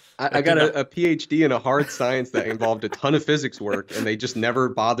 I got a PhD in a hard science that involved a ton of physics work, and they just never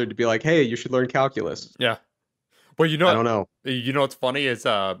bothered to be like, hey, you should learn calculus. Yeah. Well, I don't know. You know what's funny is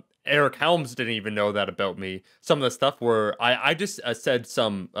Eric Helms didn't even know that about me. Some of the stuff where I just said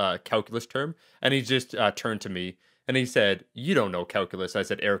some calculus term, and he just turned to me and he said, "You don't know calculus." I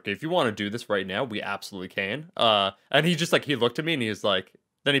said, "Eric, if you want to do this right now, we absolutely can." And he just he looked at me and he was like,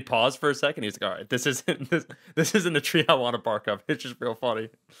 then he paused for a second. He's like, "All right, this isn't a tree I want to bark up." It's just real funny.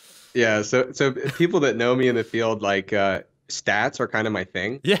 Yeah. So people that know me in the field, stats are kind of my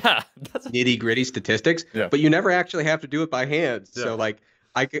thing. Yeah. Nitty gritty statistics, but you never actually have to do it by hand. Yeah. So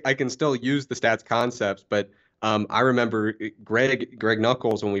I can still use the stats concepts, but I remember Greg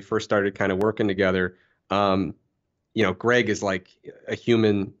Knuckles when we first started kind of working together. Greg is like a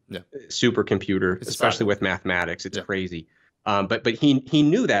human supercomputer, especially with mathematics. It's crazy. But he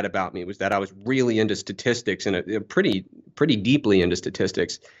knew that about me, was that I was really into statistics and pretty deeply into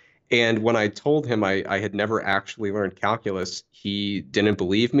statistics. And when I told him I had never actually learned calculus, he didn't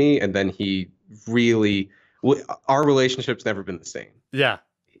believe me. And then he really, our relationship's never been the same. Yeah.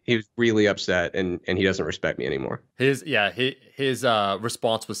 he was really upset, and he doesn't respect me anymore. His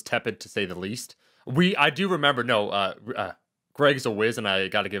response was tepid, to say the least. I do remember. No, Greg's a whiz, and I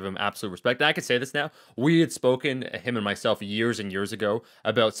got to give him absolute respect. And I can say this now. We had spoken, him and myself, years and years ago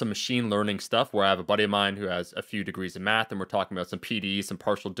about some machine learning stuff, where I have a buddy of mine who has a few degrees in math, and we're talking about some PDs, some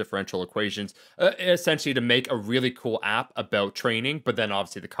partial differential equations, essentially to make a really cool app about training, but then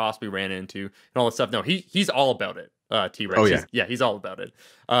obviously the cost we ran into and all that stuff. No, he's all about it. T-Rex. Oh, yeah. He's all about it.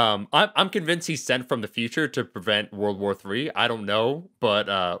 I'm convinced he's sent from the future to prevent World War III. I don't know,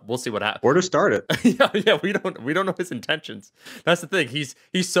 but we'll see what happens. Or to start it. yeah, we don't know his intentions. That's the thing.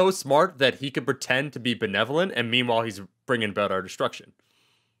 He's so smart that he can pretend to be benevolent, and meanwhile he's bringing about our destruction.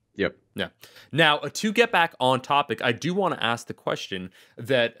 Yep. Yeah. Now, to get back on topic, I do want to ask the question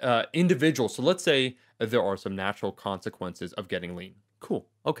that individuals. So let's say there are some natural consequences of getting lean. Cool.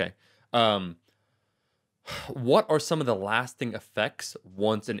 Okay. What are some of the lasting effects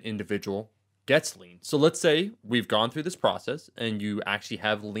once an individual gets lean? So let's say we've gone through this process and you actually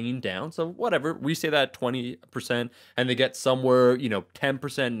have lean down. So whatever, we say that 20%, and they get somewhere, 10%,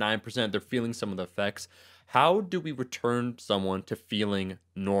 9%, they're feeling some of the effects. How do we return someone to feeling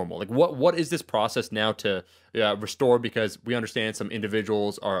normal? Like what is this process now to restore? Because we understand some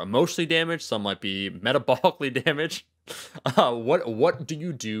individuals are emotionally damaged, some might be metabolically damaged. What do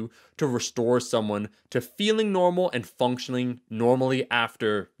you do to restore someone to feeling normal and functioning normally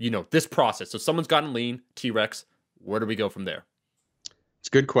after, this process? So someone's gotten lean, T-Rex, where do we go from there? It's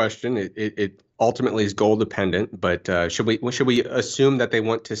a good question. It ultimately is goal dependent, but should we assume that they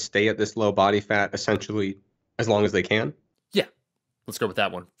want to stay at this low body fat essentially as long as they can? Yeah, let's go with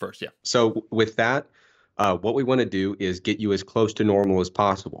that one first. Yeah. So with that, what we want to do is get you as close to normal as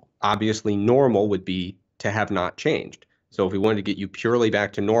possible. Obviously, normal would be to have not changed. So if we wanted to get you purely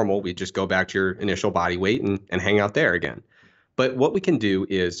back to normal, we'd just go back to your initial body weight and hang out there again. But what we can do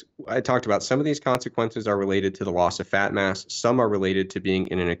is, I talked about some of these consequences are related to the loss of fat mass. Some are related to being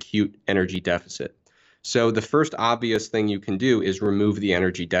in an acute energy deficit. So the first obvious thing you can do is remove the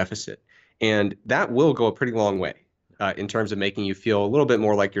energy deficit. And that will go a pretty long way in terms of making you feel a little bit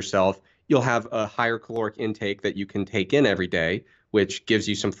more like yourself. You'll have a higher caloric intake that you can take in every day, which gives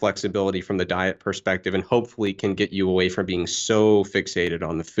you some flexibility from the diet perspective and hopefully can get you away from being so fixated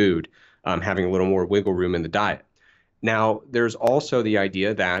on the food, having a little more wiggle room in the diet. Now, there's also the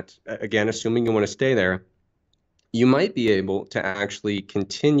idea that, again, assuming you want to stay there, you might be able to actually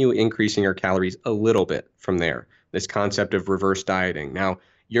continue increasing your calories a little bit from there, this concept of reverse dieting. Now,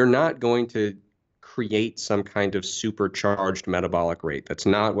 you're not going to create some kind of supercharged metabolic rate. That's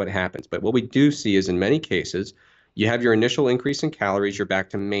not what happens. But what we do see is in many cases, you have your initial increase in calories, you're back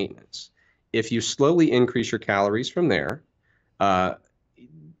to maintenance. If you slowly increase your calories from there,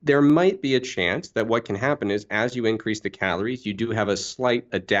 there might be a chance that what can happen is as you increase the calories, you do have a slight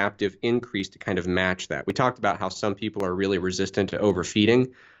adaptive increase to kind of match that. We talked about how some people are really resistant to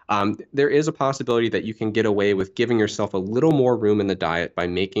overfeeding. There is a possibility that you can get away with giving yourself a little more room in the diet by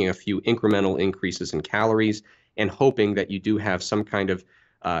making a few incremental increases in calories and hoping that you do have some kind of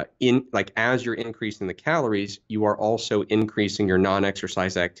as you're increasing the calories, you are also increasing your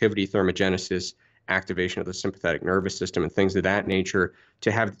non-exercise activity thermogenesis, activation of the sympathetic nervous system, and things of that nature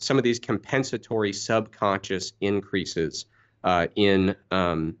to have some of these compensatory subconscious increases in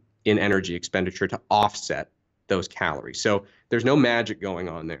energy expenditure to offset those calories. So there's no magic going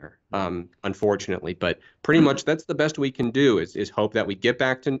on there, unfortunately, but pretty much that's the best we can do is hope that we get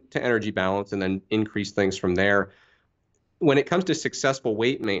back to energy balance and then increase things from there. When it comes to successful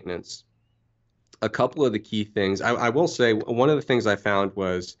weight maintenance, a couple of the key things, I will say one of the things I found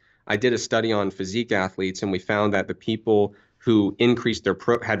was I did a study on physique athletes, and we found that the people who increased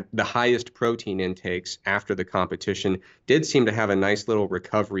had the highest protein intakes after the competition did seem to have a nice little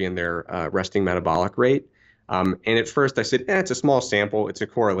recovery in their resting metabolic rate. And at first I said, it's a small sample. It's a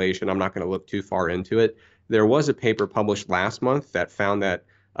correlation. I'm not going to look too far into it. There was a paper published last month that found that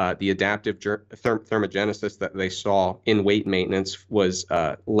the adaptive thermogenesis that they saw in weight maintenance was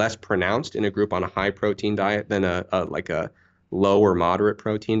less pronounced in a group on a high protein diet than a low or moderate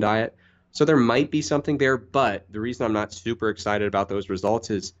protein diet. So there might be something there, but the reason I'm not super excited about those results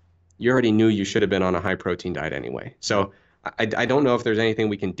is you already knew you should have been on a high protein diet anyway. So I don't know if there's anything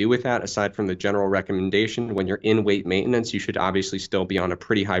we can do with that aside from the general recommendation. When you're in weight maintenance, you should obviously still be on a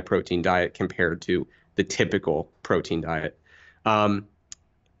pretty high protein diet compared to the typical protein diet. And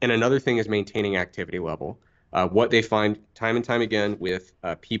another thing is maintaining activity level. What they find time and time again with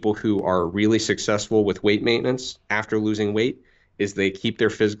people who are really successful with weight maintenance after losing weight is they keep their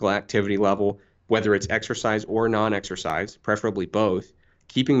physical activity level, whether it's exercise or non-exercise, preferably both,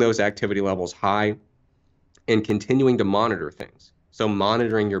 keeping those activity levels high and continuing to monitor things. So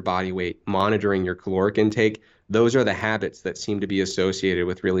monitoring your body weight, monitoring your caloric intake, those are the habits that seem to be associated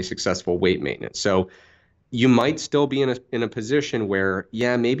with really successful weight maintenance. So you might still be in a position where,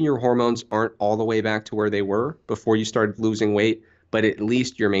 yeah, maybe your hormones aren't all the way back to where they were before you started losing weight, but at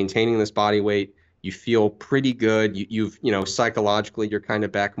least you're maintaining this body weight. You feel pretty good. Psychologically, you're kind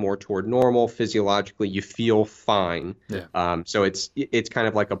of back more toward normal. Physiologically, you feel fine. Yeah. So it's kind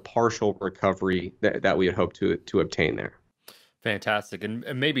of like a partial recovery that we would hope to obtain there. Fantastic. And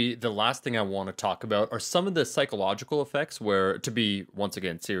maybe the last thing I want to talk about are some of the psychological effects where, to be once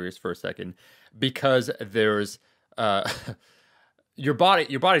again serious for a second, because there's your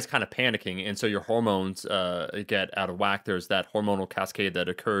body's kind of panicking, and so your hormones get out of whack. There's that hormonal cascade that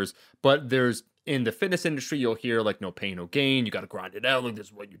occurs, but there's in the fitness industry, you'll hear like no pain, no gain. You got to grind it out. Like this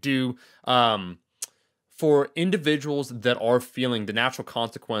is what you do. For individuals that are feeling the natural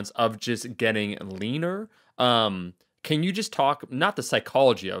consequence of just getting leaner, can you just talk, not the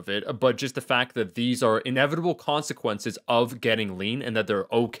psychology of it, but just the fact that these are inevitable consequences of getting lean and that they're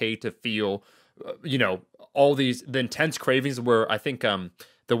okay to feel, all the intense cravings where I think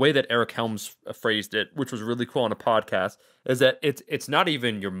the way that Eric Helms phrased it, which was really cool on a podcast, is that it's not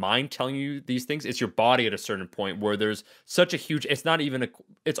even your mind telling you these things, it's your body at a certain point where there's such a huge,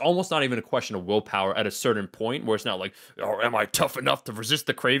 it's almost not even a question of willpower at a certain point where it's not like, oh, am I tough enough to resist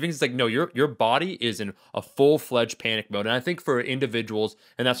the cravings? It's like, no, your body is in a full-fledged panic mode. And I think for individuals,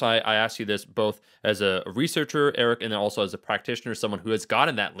 and that's why I asked you this both as a researcher, Eric, and then also as a practitioner, someone who has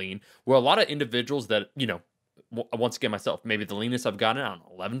gotten that lean, where a lot of individuals that, once again, myself, maybe the leanness I've gotten on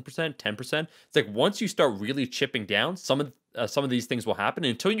 11%, 10%. It's like once you start really chipping down, some of these things will happen.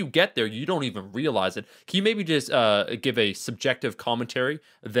 And until you get there, you don't even realize it. Can you maybe just give a subjective commentary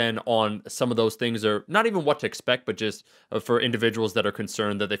then on some of those things, or not even what to expect, but just for individuals that are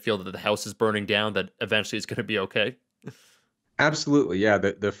concerned that they feel that the house is burning down, that eventually it's going to be okay? Absolutely. Yeah.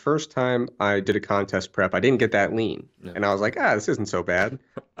 The first time I did a contest prep, I didn't get that lean. Yeah. And I was like, this isn't so bad.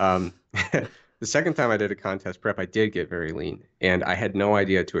 The second time I did a contest prep, I did get very lean, and I had no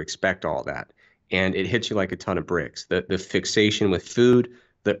idea to expect all that. And it hits you like a ton of bricks. The fixation with food,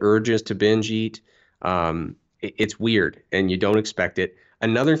 the urges to binge eat, it's weird, and you don't expect it.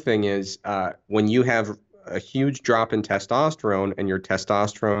 Another thing is when you have a huge drop in testosterone and your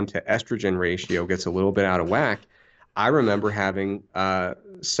testosterone to estrogen ratio gets a little bit out of whack, I remember having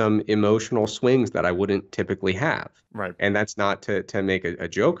some emotional swings that I wouldn't typically have. Right. And that's not to make a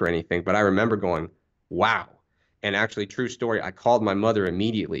joke or anything, but I remember going, wow. And actually, true story, I called my mother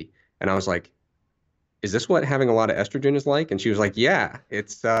immediately and I was like, is this what having a lot of estrogen is like? And she was like, yeah,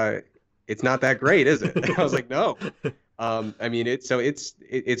 it's not that great, is it? And I was like, no. I mean,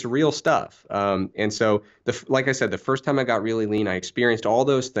 it's real stuff. And so like I said, the first time I got really lean, I experienced all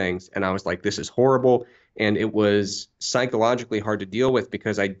those things and I was like, this is horrible. And it was psychologically hard to deal with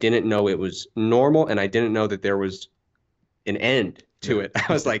because I didn't know it was normal and I didn't know that there was an end to it.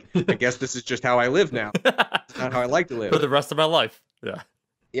 I was like, I guess this is just how I live now. It's not how I like to live. For the rest of my life. Yeah.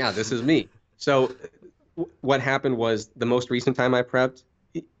 Yeah, this is me. So what happened was the most recent time I prepped,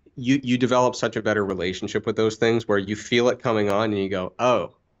 you develop such a better relationship with those things where you feel it coming on and you go,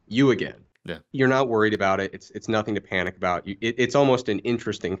 oh, you again. Yeah. You're not worried about it. It's nothing to panic about. It's almost an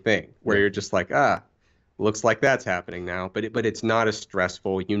interesting thing where you're just like, looks like that's happening now, but it's not as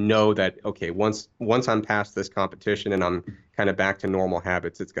stressful. You know that, okay, once I'm past this competition and I'm kind of back to normal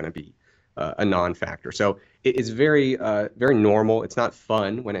habits, it's going to be a non-factor. So it's very very normal. It's not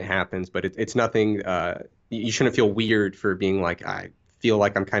fun when it happens, but it's nothing. You shouldn't feel weird for being like, I feel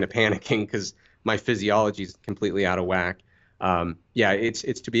like I'm kind of panicking because my physiology is completely out of whack. Yeah,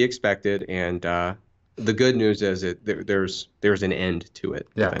 it's to be expected, and the good news is there's an end to it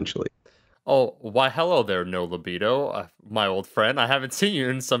eventually. Oh, why hello there, no libido, my old friend. I haven't seen you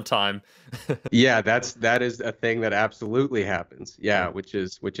in some time. Yeah, that is a thing that absolutely happens. Yeah, which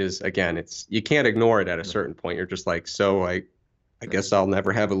is again, you can't ignore it at a certain point. You're just like, so I guess I'll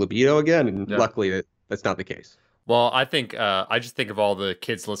never have a libido again, and luckily that's not the case. Well, I think I just think of all the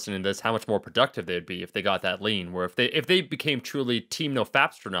kids listening to this, how much more productive they'd be if they got that lean. Where if they became truly team no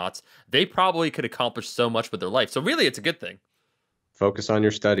fapstronauts, they probably could accomplish so much with their life. So really, it's a good thing. Focus on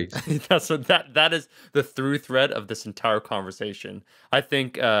your studies. That's what that is the through thread of this entire conversation. I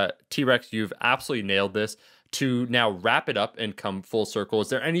think T-Rex, you've absolutely nailed this. To now wrap it up and come full circle, is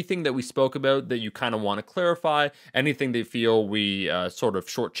there anything that we spoke about that you kind of want to clarify? Anything that you feel we sort of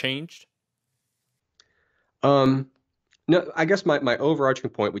shortchanged? No, I guess my overarching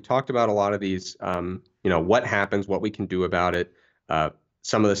point, we talked about a lot of these, what happens, what we can do about it.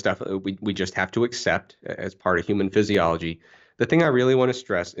 Some of the stuff we just have to accept as part of human physiology. The thing I really want to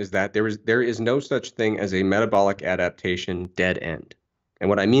stress is that there is no such thing as a metabolic adaptation dead end.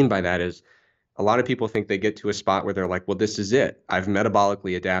 And what I mean by that is a lot of people think they get to a spot where they're like, well, this is it. I've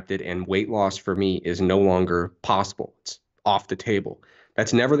metabolically adapted and weight loss for me is no longer possible. It's off the table.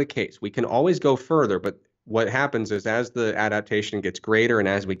 That's never the case. We can always go further, but what happens is as the adaptation gets greater and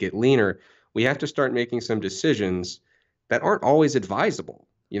as we get leaner, we have to start making some decisions that aren't always advisable.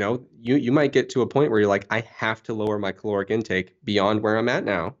 You know, you might get to a point where you're like, I have to lower my caloric intake beyond where I'm at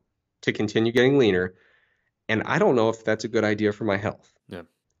now to continue getting leaner. And I don't know if that's a good idea for my health. Yeah.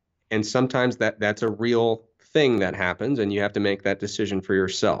 And sometimes that's a real thing that happens, and you have to make that decision for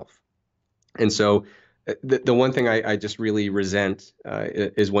yourself. And so the one thing I just really resent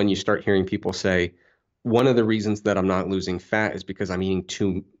is when you start hearing people say, one of the reasons that I'm not losing fat is because I'm eating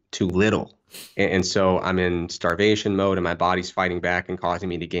too little. And so I'm in starvation mode and my body's fighting back and causing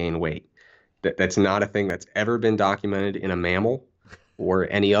me to gain weight. That's not a thing that's ever been documented in a mammal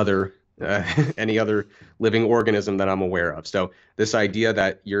or any other living organism that I'm aware of. So this idea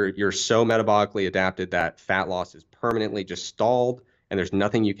that you're so metabolically adapted that fat loss is permanently just stalled and there's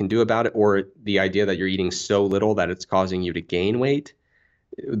nothing you can do about it, or the idea that you're eating so little that it's causing you to gain weight,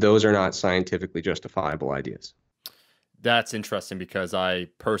 those are not scientifically justifiable ideas. That's interesting because I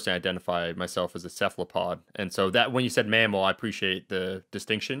personally identify myself as a cephalopod. And so that when you said mammal, I appreciate the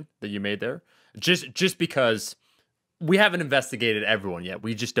distinction that you made there. Just because we haven't investigated everyone yet.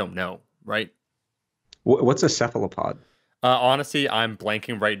 We just don't know, right? What's a cephalopod? Honestly, I'm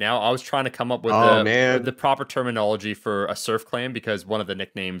blanking right now. I was trying to come up with the proper terminology for a surf clam because one of the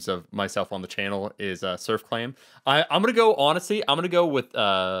nicknames of myself on the channel is surf clam. I'm going to go, honestly, I'm going to go with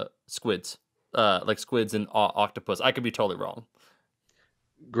squids. Like squids and octopus. I could be totally wrong.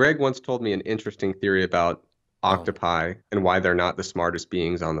 Greg once told me an interesting theory about octopi and why they're not the smartest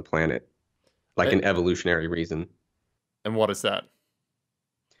beings on the planet, like an evolutionary reason. And what is that?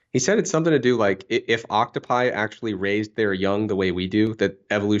 He said it's something to do like if octopi actually raised their young the way we do, that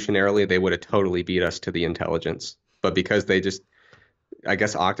evolutionarily they would have totally beat us to the intelligence. But because they just, I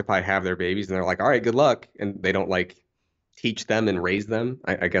guess octopi have their babies and they're like, all right, good luck. And they don't like teach them and raise them.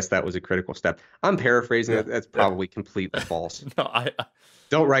 I guess that was a critical step. I'm paraphrasing it. That's probably completely false. No,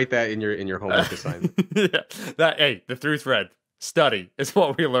 don't write that in your homework assignment. Yeah, hey, the through thread. Study is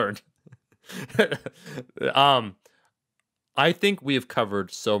what we learned. I think we have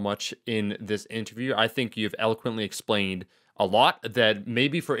covered so much in this interview. I think you've eloquently explained a lot that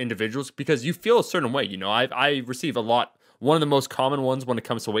maybe for individuals, because you feel a certain way. You know, I receive a lot. One of the most common ones when it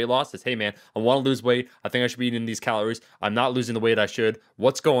comes to weight loss is, hey, man, I want to lose weight. I think I should be eating these calories. I'm not losing the weight I should.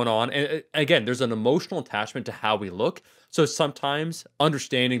 What's going on? And again, there's an emotional attachment to how we look. So sometimes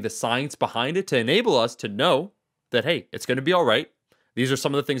understanding the science behind it to enable us to know that, hey, it's going to be all right. These are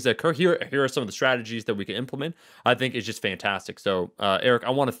some of the things that occur. Here are some of the strategies that we can implement. I think it's just fantastic. So, Eric,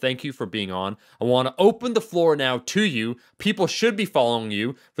 I want to thank you for being on. I want to open the floor now to you. People should be following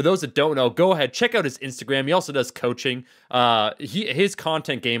you. For those that don't know, go ahead, check out his Instagram. He also does coaching. His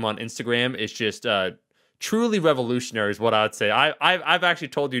content game on Instagram is just truly revolutionary is what I would say. I've actually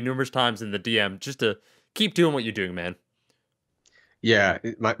told you numerous times in the DM just to keep doing what you're doing, man. Yeah,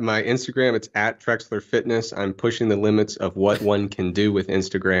 my Instagram, it's at Trexler Fitness. I'm pushing the limits of what one can do with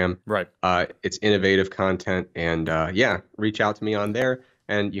Instagram. Right. It's innovative content. And yeah, reach out to me on there.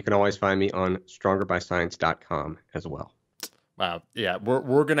 And you can always find me on strongerbyscience.com as well. Wow. Yeah,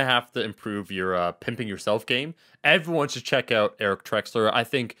 we're going to have to improve your pimping yourself game. Everyone should check out Eric Trexler. I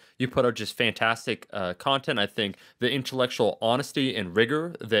think you put out just fantastic content. I think the intellectual honesty and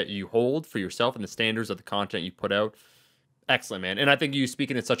rigor that you hold for yourself and the standards of the content you put out, excellent, man. And I think you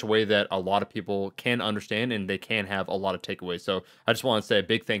speak it in such a way that a lot of people can understand and they can have a lot of takeaways. So I just want to say a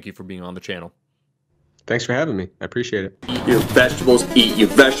big thank you for being on the channel. Thanks for having me. I appreciate it. Eat your vegetables, eat your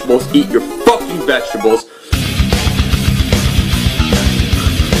vegetables, eat your fucking vegetables.